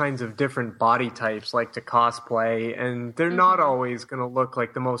all kinds of different body types like to cosplay, and they're not always going to look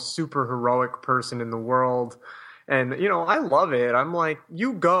like the most super heroic person in the world. And, I love it. I'm like,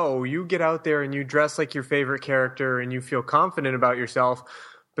 you get out there and you dress like your favorite character and you feel confident about yourself.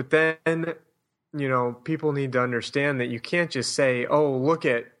 But then, people need to understand that you can't just say, oh, look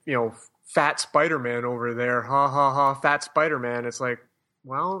at, fat Spider-Man over there. Ha, ha, ha, fat Spider-Man. It's like,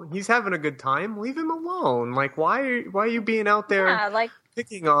 well, he's having a good time. Leave him alone. Like, why are you being out there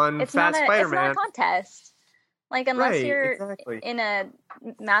picking on fat Spider-Man? It's not a contest. Like, unless you're in a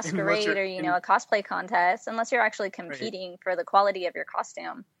masquerade or, a cosplay contest, unless you're actually competing for the quality of your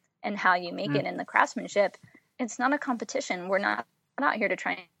costume and how you make it in the craftsmanship, it's not a competition. We're not out here to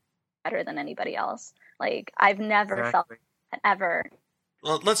try and be better than anybody else. Like, I've never felt that ever.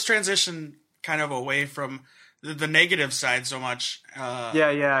 Well, let's transition kind of away from the negative side so much.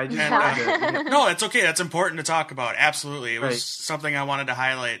 I just no, it's okay. That's important to talk about. Absolutely. It was something I wanted to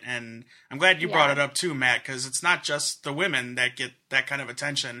highlight, and I'm glad you brought it up too, Matt, because it's not just the women that get that kind of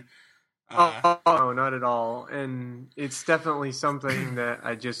attention. No, not at all. And it's definitely something that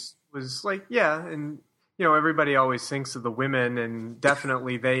I just was like, and everybody always thinks of the women, and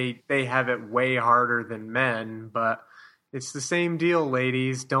definitely they have it way harder than men, but it's the same deal,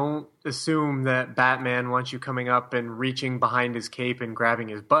 ladies. Don't assume that Batman wants you coming up and reaching behind his cape and grabbing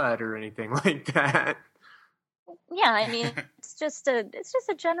his butt or anything like that. Yeah, I mean, it's just a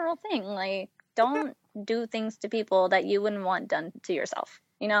general thing. Like, don't do things to people that you wouldn't want done to yourself,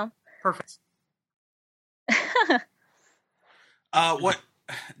 Perfect. What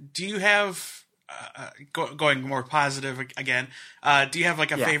do you have going more positive again, do you have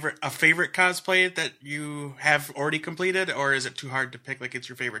like a favorite cosplay that you have already completed, or is it too hard to pick? Like it's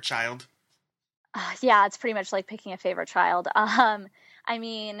your favorite child? Yeah, it's pretty much like picking a favorite child. I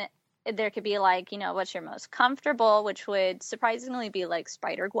mean, there could be like, what's your most comfortable, which would surprisingly be like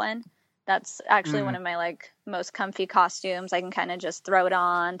Spider-Gwen. That's actually one of my like most comfy costumes. I can kind of just throw it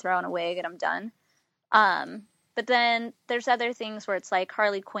on, throw on a wig, and I'm done. But then there's other things where it's like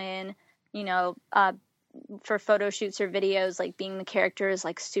Harley Quinn, for photo shoots or videos, like being the character is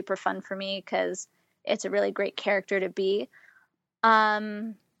like super fun for me because it's a really great character to be.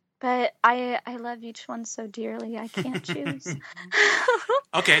 But I love each one so dearly, I can't choose.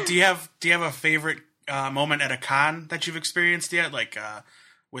 Okay, do you have a favorite moment at a con that you've experienced yet? Like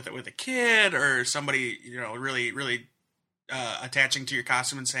with a kid or somebody really attaching to your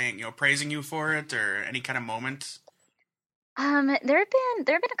costume and saying praising you for it, or any kind of moment? There have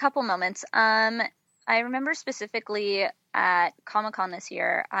been a couple moments. I remember specifically at Comic-Con this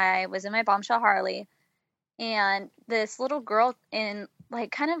year, I was in my Bombshell Harley, and this little girl in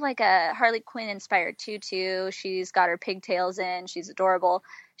like kind of like a Harley Quinn inspired tutu. She's got her pigtails in. She's adorable.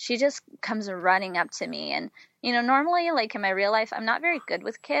 She just comes running up to me, and normally like in my real life, I'm not very good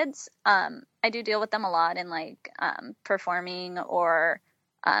with kids. I do deal with them a lot in like performing or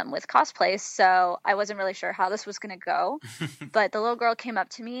with cosplays, so I wasn't really sure how this was going to go. But the little girl came up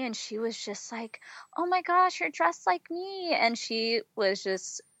to me and she was just like, "Oh my gosh, you're dressed like me." And she was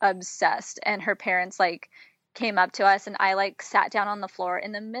just obsessed. And her parents like came up to us, and I like sat down on the floor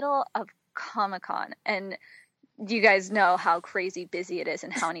in the middle of Comic-Con. And you guys know how crazy busy it is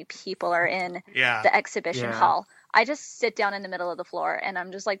and how many people are in the exhibition hall. I just sit down in the middle of the floor and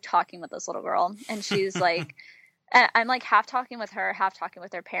I'm just like talking with this little girl, and she's like I'm like half talking with her, half talking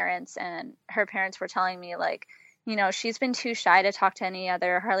with her parents, and her parents were telling me like, she's been too shy to talk to any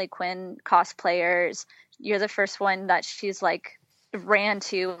other Harley Quinn cosplayers. You're the first one that she's like ran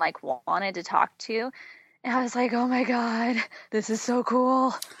to and like wanted to talk to. And I was like, oh my God, this is so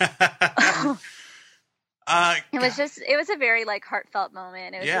cool. It was a very like heartfelt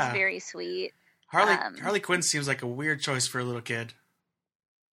moment. It was just very sweet. Harley Quinn seems like a weird choice for a little kid.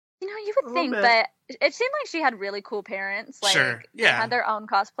 You would think, but it seemed like she had really cool parents. Like, sure, they had their own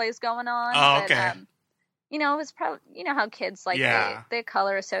cosplays going on. Oh, okay. But, it was probably, how kids, like, they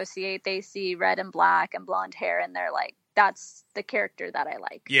color associate. They see red and black and blonde hair, and they're like, that's the character that I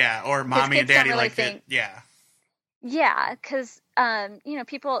like. Yeah, or mommy and daddy really liked it. Yeah. Yeah, because,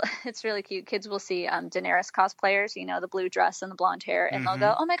 people, it's really cute. Kids will see Daenerys cosplayers, the blue dress and the blonde hair, and they'll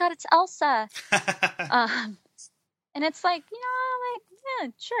go, oh my God, it's Elsa. And it's like, yeah,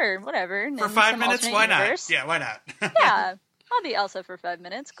 sure, whatever. And for 5 minutes, why not? Yeah, why not? Yeah, I'll be Elsa for 5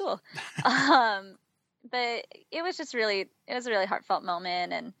 minutes. Cool. But it was a really heartfelt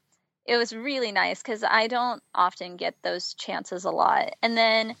moment, and it was really nice because I don't often get those chances a lot. And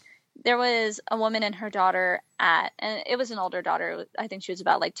then there was a woman and her daughter and it was an older daughter. I think she was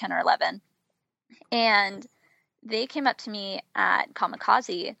about like 10 or 11. And they came up to me at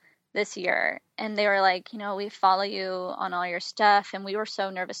Comikaze this year, and they were like, we follow you on all your stuff, and we were so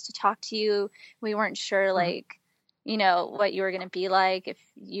nervous to talk to you. We weren't sure, like, what you were going to be like, if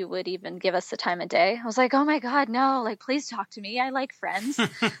you would even give us the time of day. I was like, oh my God, no, like, please talk to me. I like friends.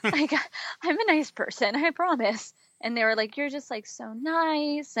 Like, I'm a nice person, I promise. And they were like, you're just like so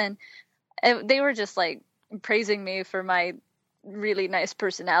nice. And they were just like praising me for my really nice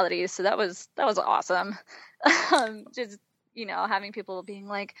personality. So that was awesome. Just, having people being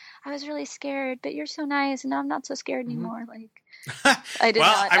like, I was really scared, but you're so nice, and now I'm not so scared anymore. Like, I did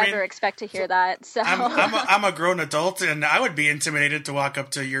ever expect to hear that. So I'm a grown adult, and I would be intimidated to walk up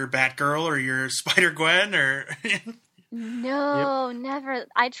to your Batgirl or your Spider-Gwen or. No, never.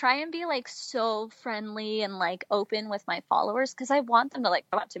 I try and be like so friendly and like open with my followers because I want them to like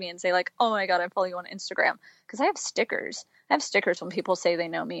come up to me and say like, oh my God, I follow you on Instagram, because I have stickers. I have stickers when people say they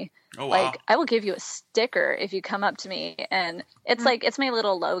know me. Oh, wow. Like, I will give you a sticker if you come up to me, and it's like, it's my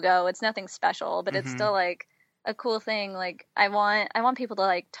little logo. It's nothing special, but it's still like a cool thing. Like, I want people to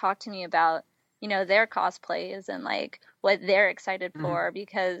like talk to me about, their cosplays and like what they're excited for,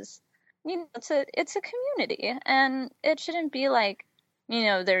 because it's a community, and it shouldn't be like,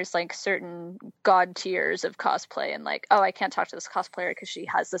 there's like certain god tiers of cosplay, and like, oh, I can't talk to this cosplayer because she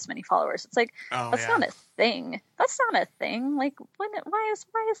has this many followers. It's like, that's not a thing. That's not a thing. Like, why is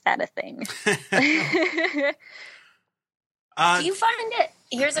that a thing? Do you find it?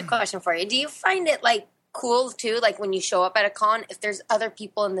 Here's a question for you. Do you find it like cool too, like when you show up at a con, if there's other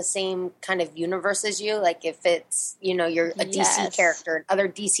people in the same kind of universe as you, like if it's, you're a DC character and other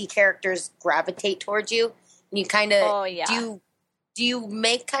DC characters gravitate towards you, and you kind of do do you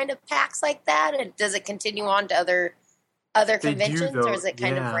make kind of packs like that, and does it continue on to other They do, conventions, or though. is it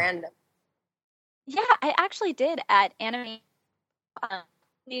kind of Yeah. random? Yeah, I actually did at Anime like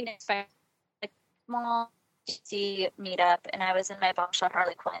small DC meetup, and I was in my Bombshell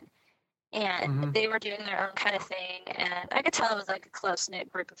Harley Quinn, and Mhm. they were doing their own kind of thing, and I could tell it was like a close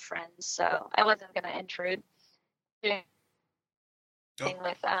knit group of friends, so I wasn't gonna intrude. Doing thing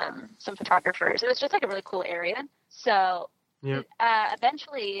with some photographers. It was just like a really cool area. So Yep.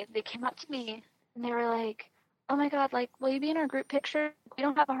 eventually they came up to me and they were like, "Oh my god, like, will you be in our group picture? We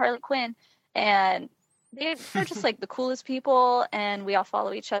don't have a Harley Quinn." And they're just like the coolest people, and we all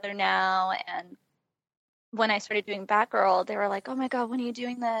follow each other now. And when I started doing Batgirl, they were like, "Oh my god, when are you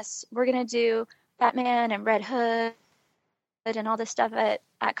doing this? We're gonna do Batman and Red Hood and all this stuff at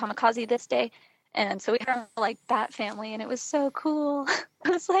Kamikaze this day." And so we had like Bat family, and it was so cool. I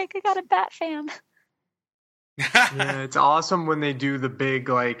was like, I got a Bat fam. Yeah, it's awesome when they do the big,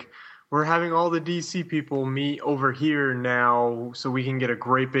 like, we're having all the DC people meet over here now so we can get a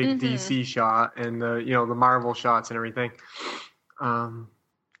great big DC shot and the Marvel shots and everything.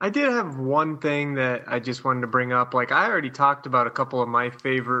 I did have one thing that I just wanted to bring up. Like, I already talked about a couple of my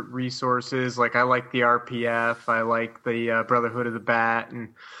favorite resources. Like, I like the RPF, I like the Brotherhood of the Bat,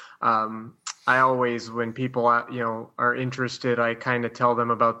 and I always, when people are interested, I kind of tell them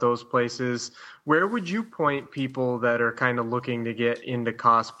about those places. Where would you point people that are kind of looking to get into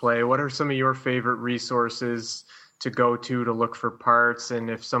cosplay? What are some of your favorite resources to go to look for parts? And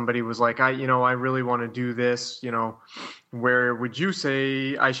if somebody was like, I really want to do this, where would you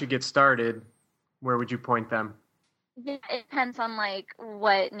say I should get started? Where would you point them? Yeah, it depends on like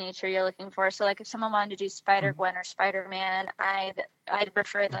what nature you're looking for. So like if someone wanted to do Spider-Gwen or Spider-Man, I'd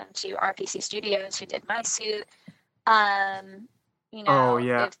refer them to RPC Studios, who did my suit. Oh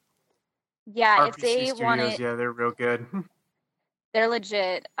yeah. If RPC they Studios, wanted, yeah, they're real good. they're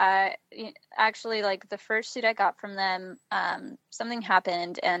legit. Actually, like the first suit I got from them, something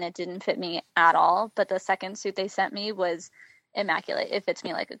happened and it didn't fit me at all. But the second suit they sent me was immaculate. It fits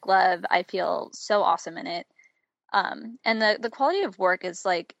me like a glove. I feel so awesome in it. And the quality of work is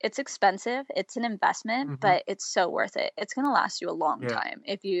like, it's expensive, it's an investment, but it's so worth it. It's going to last you a long time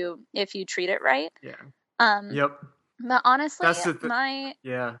if you treat it right. Yeah. Yep. But honestly,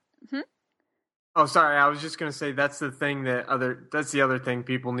 yeah. Oh, sorry. I was just going to say that's the other thing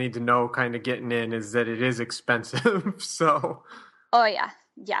people need to know kind of getting in is that it is expensive. So. Oh yeah.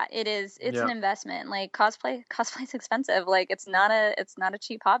 Yeah, it is. It's an investment. Like cosplay's expensive. Like it's not a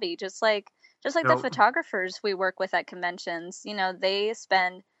cheap hobby. Just like the photographers we work with at conventions, they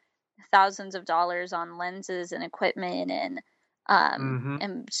spend thousands of dollars on lenses and equipment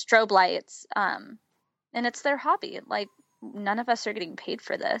and strobe lights. And it's their hobby. Like none of us are getting paid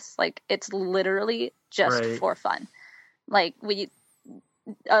for this. Like it's literally just for fun. Like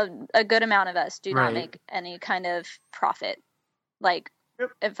a good amount of us do not make any kind of profit. Like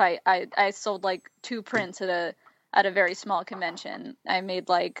if I sold like 2 prints at a very small convention, I made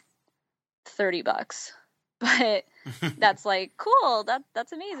like $30, but that's like cool.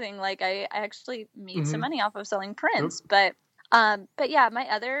 That's amazing. Like I actually made some money off of selling prints. But yeah, my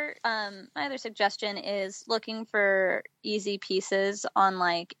other suggestion is looking for easy pieces on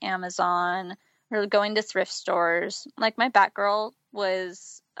like Amazon or going to thrift stores. Like my Batgirl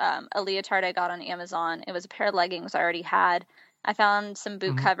was a leotard I got on Amazon. It was a pair of leggings I already had. I found some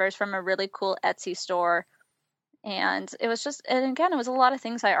boot covers from a really cool Etsy store. And it was a lot of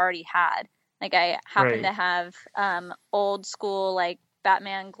things I already had. Like I happened to have old school like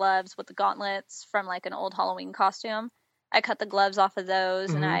Batman gloves with the gauntlets from like an old Halloween costume. I cut the gloves off of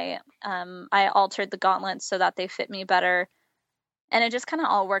those and I altered the gauntlets so that they fit me better. And it just kind of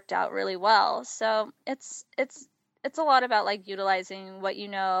all worked out really well. So it's a lot about like utilizing what you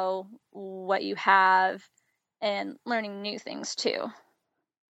know, what you have, and learning new things too.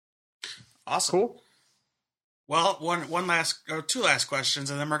 Awesome. Cool. Well, two last questions,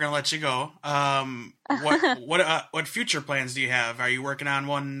 and then we're gonna let you go. What future plans do you have? Are you working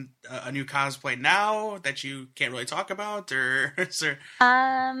on a new cosplay now that you can't really talk about, or is there?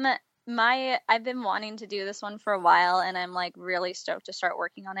 I've been wanting to do this one for a while, and I'm like really stoked to start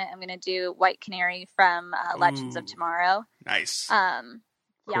working on it. I'm gonna do White Canary from Legends of Tomorrow. Nice.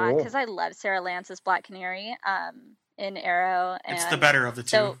 Yeah, because I love Sarah Lance's Black Canary in Arrow. And it's the better of the two.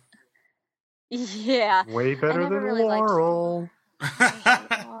 So, yeah. Way better than really Laurel.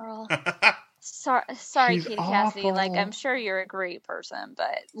 Laurel. Sorry, She's Katie Cassidy. awful. Like, I'm sure you're a great person,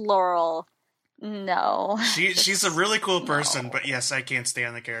 but Laurel, no. She's a really cool person, but yes, I can't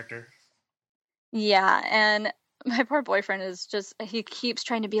stand the character. Yeah, and my poor boyfriend he keeps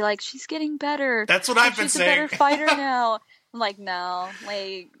trying to be like, she's getting better. That's what I've been saying. She's a better fighter now. I'm like, no,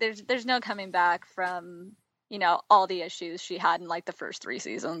 like there's no coming back from, you know, all the issues she had in like the first 3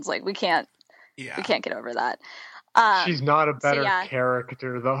 seasons. Like we can't get over that. She's not a better yeah.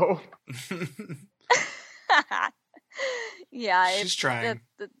 character though. Yeah, she's trying.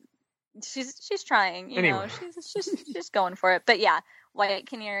 She's trying, you know, she's going for it. But yeah, White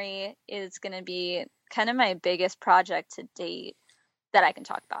Canary is going to be kind of my biggest project to date that I can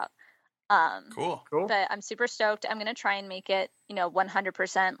talk about. Cool. But I'm super stoked. I'm going to try and make it, you know,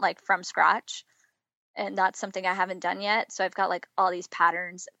 100% like from scratch. And that's something I haven't done yet. So I've got like all these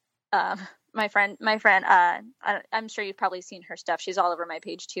patterns. My friend, I'm sure you've probably seen her stuff. She's all over my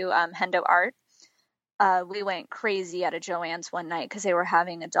page too. Hendo Art. We went crazy at a Joann's one night because they were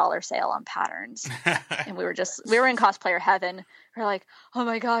having a $1 sale on patterns. And we were in cosplayer heaven. We're like, oh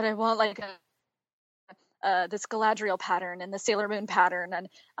my God, I want like this Galadriel pattern and the Sailor Moon pattern. And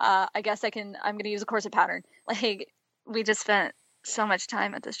I guess I'm going to use a corset pattern. Like we just spent so much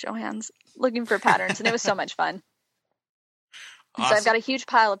time at this Joann's looking for patterns and it was so much fun. Awesome. So I've got a huge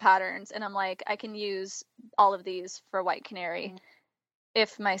pile of patterns and I'm like, I can use all of these for White Canary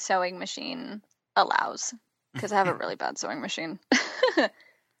if my sewing machine allows, because I have a really bad sewing machine. All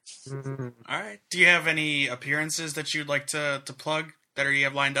right. Do you have any appearances that you'd like to plug that you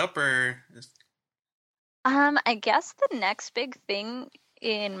have lined up, or? I guess the next big thing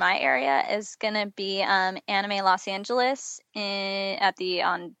in my area is gonna be Anime Los Angeles at the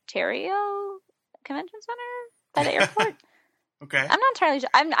Ontario Convention Center by the airport. Okay. I'm not entirely sure.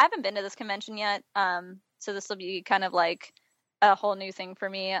 I haven't been to this convention yet, so this will be kind of like a whole new thing for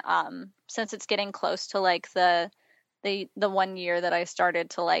me, since it's getting close to like the 1 year that I started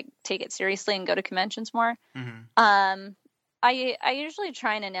to like take it seriously and go to conventions more. Mm-hmm. I usually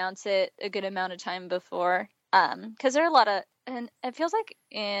try and announce it a good amount of time before, because there are a lot of, and it feels like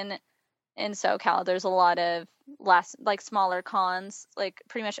in SoCal there's a lot of smaller cons like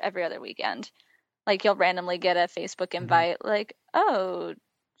pretty much every other weekend. Like you'll randomly get a Facebook invite, mm-hmm. like, oh,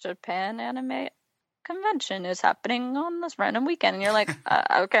 Japan Anime Convention is happening on this random weekend, and you're like,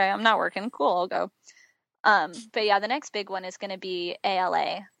 okay, I'm not working, cool, I'll go. But yeah, the next big one is going to be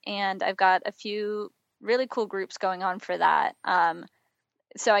ALA, and I've got a few really cool groups going on for that.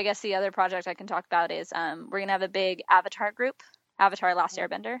 So I guess the other project I can talk about is we're going to have a big Avatar group, Avatar Last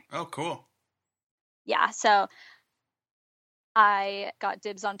Airbender. Oh, cool. Yeah, so I got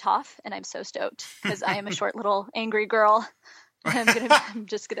dibs on Toph, and I'm so stoked because I am a short little angry girl. I'm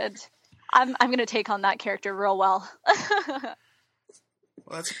gonna take on that character real well. Well,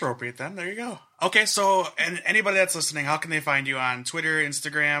 that's appropriate then. There you go. Okay, so and anybody that's listening, how can they find you on Twitter,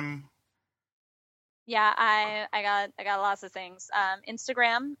 Instagram? Yeah, I got lots of things.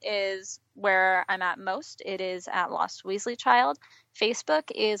 Instagram is where I'm at most. It is at Lost Weasley Child.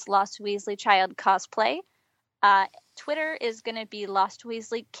 Facebook is Lost Weasley Child Cosplay. Twitter is going to be Lost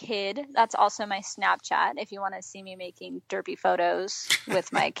Weasley Kid. That's also my Snapchat if you want to see me making derpy photos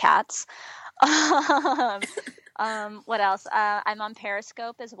with my cats. What else? I'm on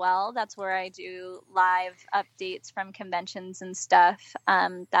Periscope as well. That's where I do live updates from conventions and stuff.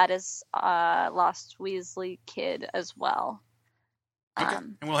 That is Lost Weasley Kid as well. Okay.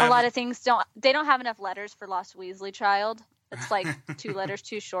 A lot of things don't have enough letters for Lost Weasley Child. It's like 2 letters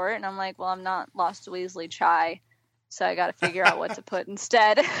too short, and I'm like, well, I'm not Lost Weasley Chai, so I got to figure out what to put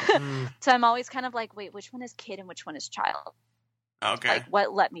instead. So I'm always kind of like, wait, which one is kid and which one is child? Okay. Like,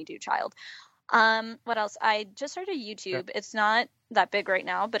 what let me do child? What else? I just started YouTube. It's not that big right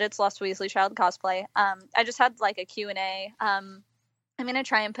now, but it's Lost Weasley Child Cosplay. I just had like a Q&A. I'm going to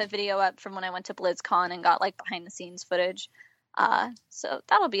try and put video up from when I went to BlizzCon and got like behind the scenes footage. So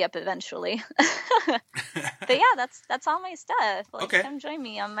that'll be up eventually. But yeah, that's all my stuff. Like, okay. Come join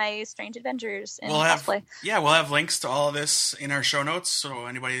me on my strange adventures in cosplay. Yeah, we'll have links to all of this in our show notes, so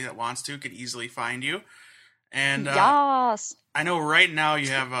anybody that wants to can easily find you. And yes. I know right now you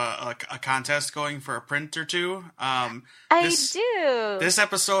have a contest going for a print or two. I do. This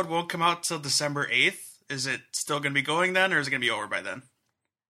episode won't come out till December 8th. Is it still going to be going then, or is it going to be over by then?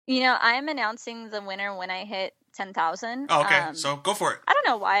 You know, I'm announcing the winner when I hit 10,000. Oh, okay. So go for it. I don't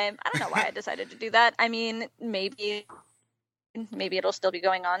know why I decided to do that. I mean, maybe it'll still be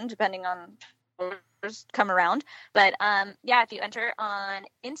going on depending on who's come around. But yeah, if you enter on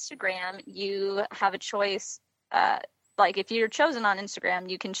Instagram, you have a choice. Like if you're chosen on Instagram,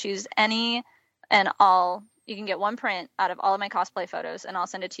 you can choose any and all. You can get one print out of all of my cosplay photos, and I'll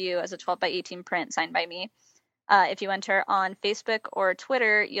send it to you as a 12x18 print signed by me. If you enter on Facebook or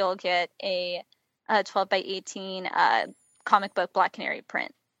Twitter, you'll get a 12x18 comic book Black Canary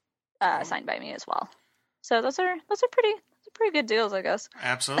print signed by me as well. So those are pretty good deals, I guess.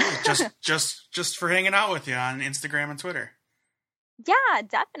 Absolutely. just for hanging out with you on Instagram and Twitter. Yeah,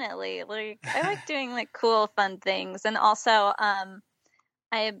 definitely. Like I like doing like cool, fun things, and also,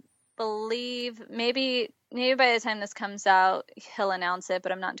 I believe maybe by the time this comes out, he'll announce it,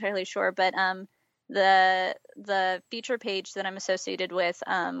 but I'm not entirely sure. But the feature page that I'm associated with,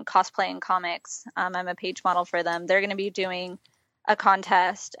 Cosplay and Comics, I'm a page model for them. They're going to be doing a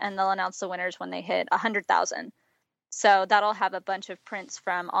contest, and they'll announce the winners when they hit 100,000. So that'll have a bunch of prints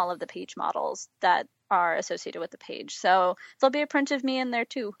from all of the page models that are associated with the page. So there'll be a print of me in there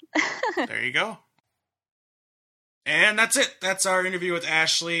too. There you go. And that's it. That's our interview with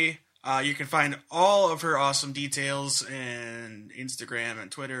Ashley. You can find all of her awesome details and Instagram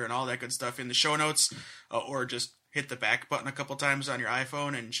and Twitter and all that good stuff in the show notes, or just hit the back button a couple times on your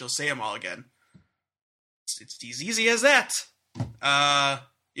iPhone and she'll say them all again. It's as easy as that.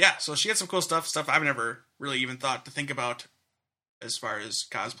 Yeah, so she had some cool stuff I've never really even thought to think about as far as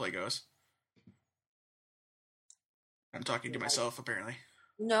cosplay goes. I'm talking to myself, apparently.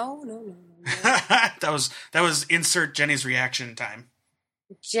 No. that was insert Jenny's reaction time.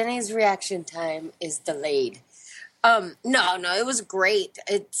 Jenny's reaction time is delayed. No, it was great.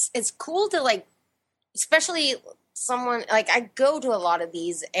 It's cool to, like, especially someone, like, I go to a lot of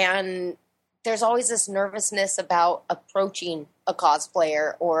these and there's always this nervousness about approaching a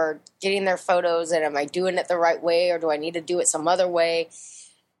cosplayer or getting their photos, and am I doing it the right way or do I need to do it some other way?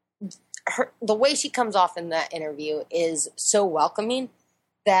 The way she comes off in that interview is so welcoming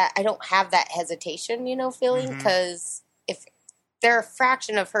that I don't have that hesitation, feeling, because if they're a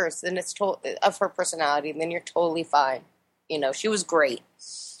fraction of hers, then it's of her personality, then you're totally fine. She was great.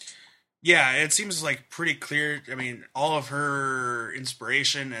 Yeah, it seems like pretty clear. I mean, all of her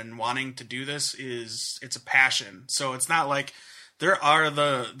inspiration and wanting to do this it's a passion. So it's not like there are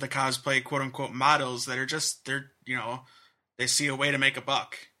the cosplay quote unquote models that are just, they see a way to make a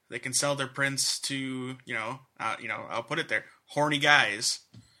buck. They can sell their prints to, I'll put it there, horny guys,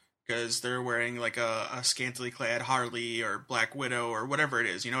 because they're wearing like a scantily clad Harley or Black Widow or whatever it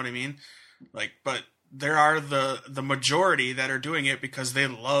is. You know what I mean? Like, but there are the majority that are doing it because they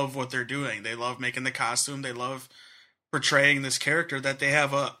love what they're doing. They love making the costume. They love portraying this character that they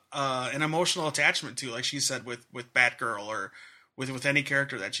have an emotional attachment to, like she said with Batgirl or with any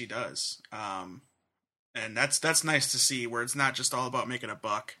character that she does. And that's nice to see, where it's not just all about making a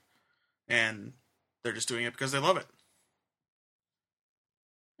buck, and they're just doing it because they love it.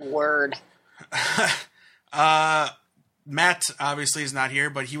 Word. Matt obviously is not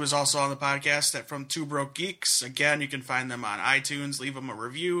here, but he was also on the podcast from Two Broke Geeks. Again, you can find them on iTunes. Leave them a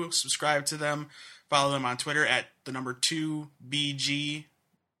review. Subscribe to them. Follow them on Twitter at the number 2BG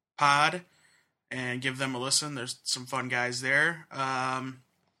pod, and give them a listen. There's some fun guys there.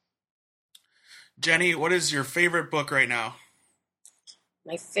 Jenny, what is your favorite book right now?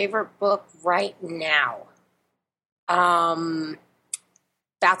 My favorite book right now, Bats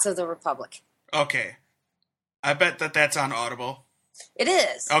of the Republic. Okay. I bet that's on Audible. It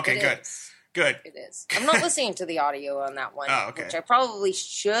is. Okay, it good. Is. Good. It is. I'm not listening to the audio on that one, okay. Which I probably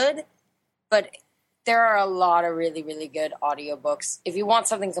should, but there are a lot of really, really good audiobooks. If you want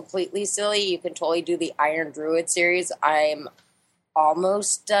something completely silly, you can totally do the Iron Druid series. I'm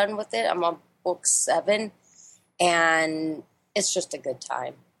almost done with it. I'm on book 7, and it's just a good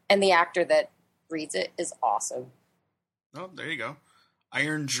time. And the actor that reads it is awesome. Oh, there you go.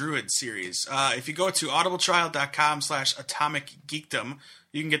 Iron Druid series. If you go to audibletrial.com/atomicgeekdom,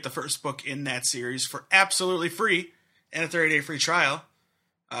 you can get the first book in that series for absolutely free and a 30-day free trial.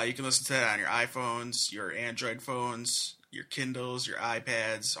 You can listen to that on your iPhones, your Android phones, your Kindles, your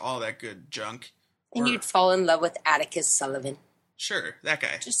iPads, all that good junk. And you'd fall in love with Atticus Sullivan. Sure, that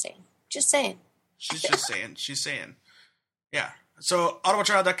guy. Just saying. She's just saying. She's saying. Yeah. So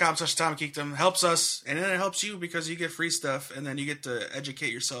audibletrial.com/atomicgeekdom helps us, and then it helps you because you get free stuff, and then you get to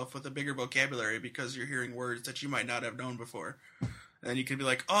educate yourself with a bigger vocabulary because you're hearing words that you might not have known before. And you can be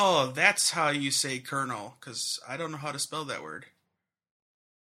like, oh, that's how you say colonel, because I don't know how to spell that word.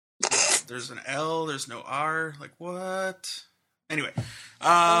 There's an L, there's no R. Like, what? Anyway.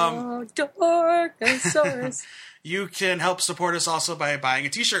 Dorkosaurus. You can help support us also by buying a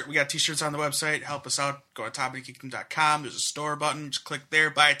t-shirt. We got t-shirts on the website. Help us out. Go to atomicgeekdom.com. There's a store button. Just click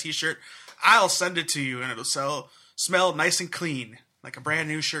there, buy a t-shirt. I'll send it to you, and it'll smell nice and clean, like a brand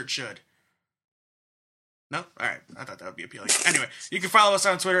new shirt should. No? All right. I thought that would be appealing. Anyway, you can follow us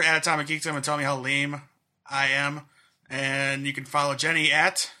on Twitter at atomicgeekdom and tell me how lame I am. And you can follow Jenny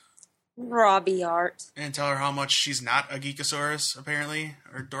at Robbie Art. And tell her how much she's not a Geekosaurus, apparently,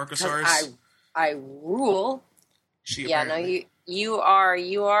 or Dorkosaurus. I rule. Apparently. You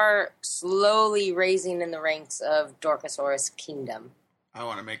are slowly raising in the ranks of Dorkosaurus Kingdom. I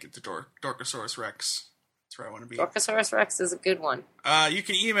want to make it to Dorkosaurus Rex. That's where I want to be. Dorkosaurus Rex is a good one. You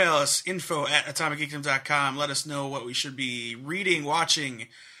can email us, info@atomicgeekdom.com. Let us know what we should be reading, watching,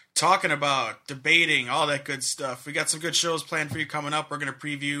 talking about, debating, all that good stuff. We got some good shows planned for you coming up. We're going to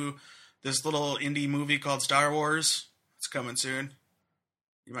preview this little indie movie called Star Wars. It's coming soon.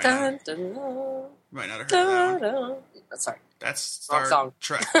 You might not have heard of that one. Sorry. That's Star song.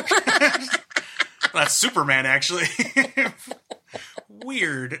 Trek. That's Superman, actually.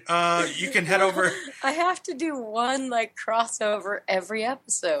 Weird. You can head over. I have to do one crossover every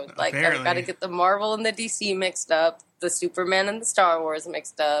episode. Apparently. I've got to get the Marvel and the DC mixed up, the Superman and the Star Wars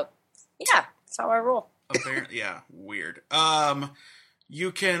mixed up. Yeah, that's how I roll. Apparently, yeah, weird.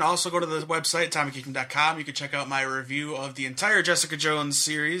 You can also go to the website, TommyKeaton.com. You can check out my review of the entire Jessica Jones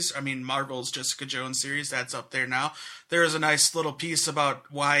series. Marvel's Jessica Jones series. That's up there now. There is a nice little piece about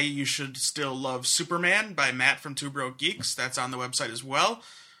why you should still love Superman by Matt from Two Broke Geeks. That's on the website as well.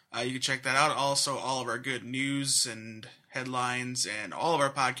 You can check that out. Also, all of our good news and headlines and all of our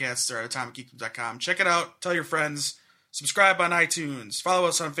podcasts are at AtomicGeekdom.com. Check it out. Tell your friends. Subscribe on iTunes. Follow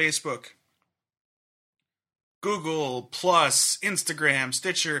us on Facebook, Google, Plus, Instagram,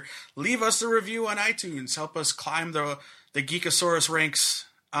 Stitcher. Leave us a review on iTunes. Help us climb the Geekosaurus ranks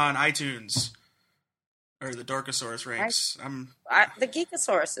on iTunes. Or the Dorkosaurus ranks. The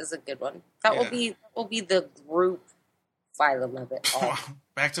Geekosaurus is a good one. That will be the group phylum of it all.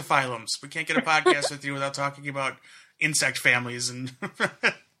 Back to phylums. We can't get a podcast with you without talking about insect families. And all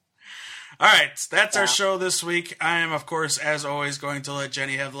right, that's our show this week. I am, of course, as always, going to let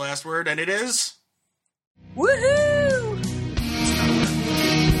Jenny have the last word, and it is... Woohoo!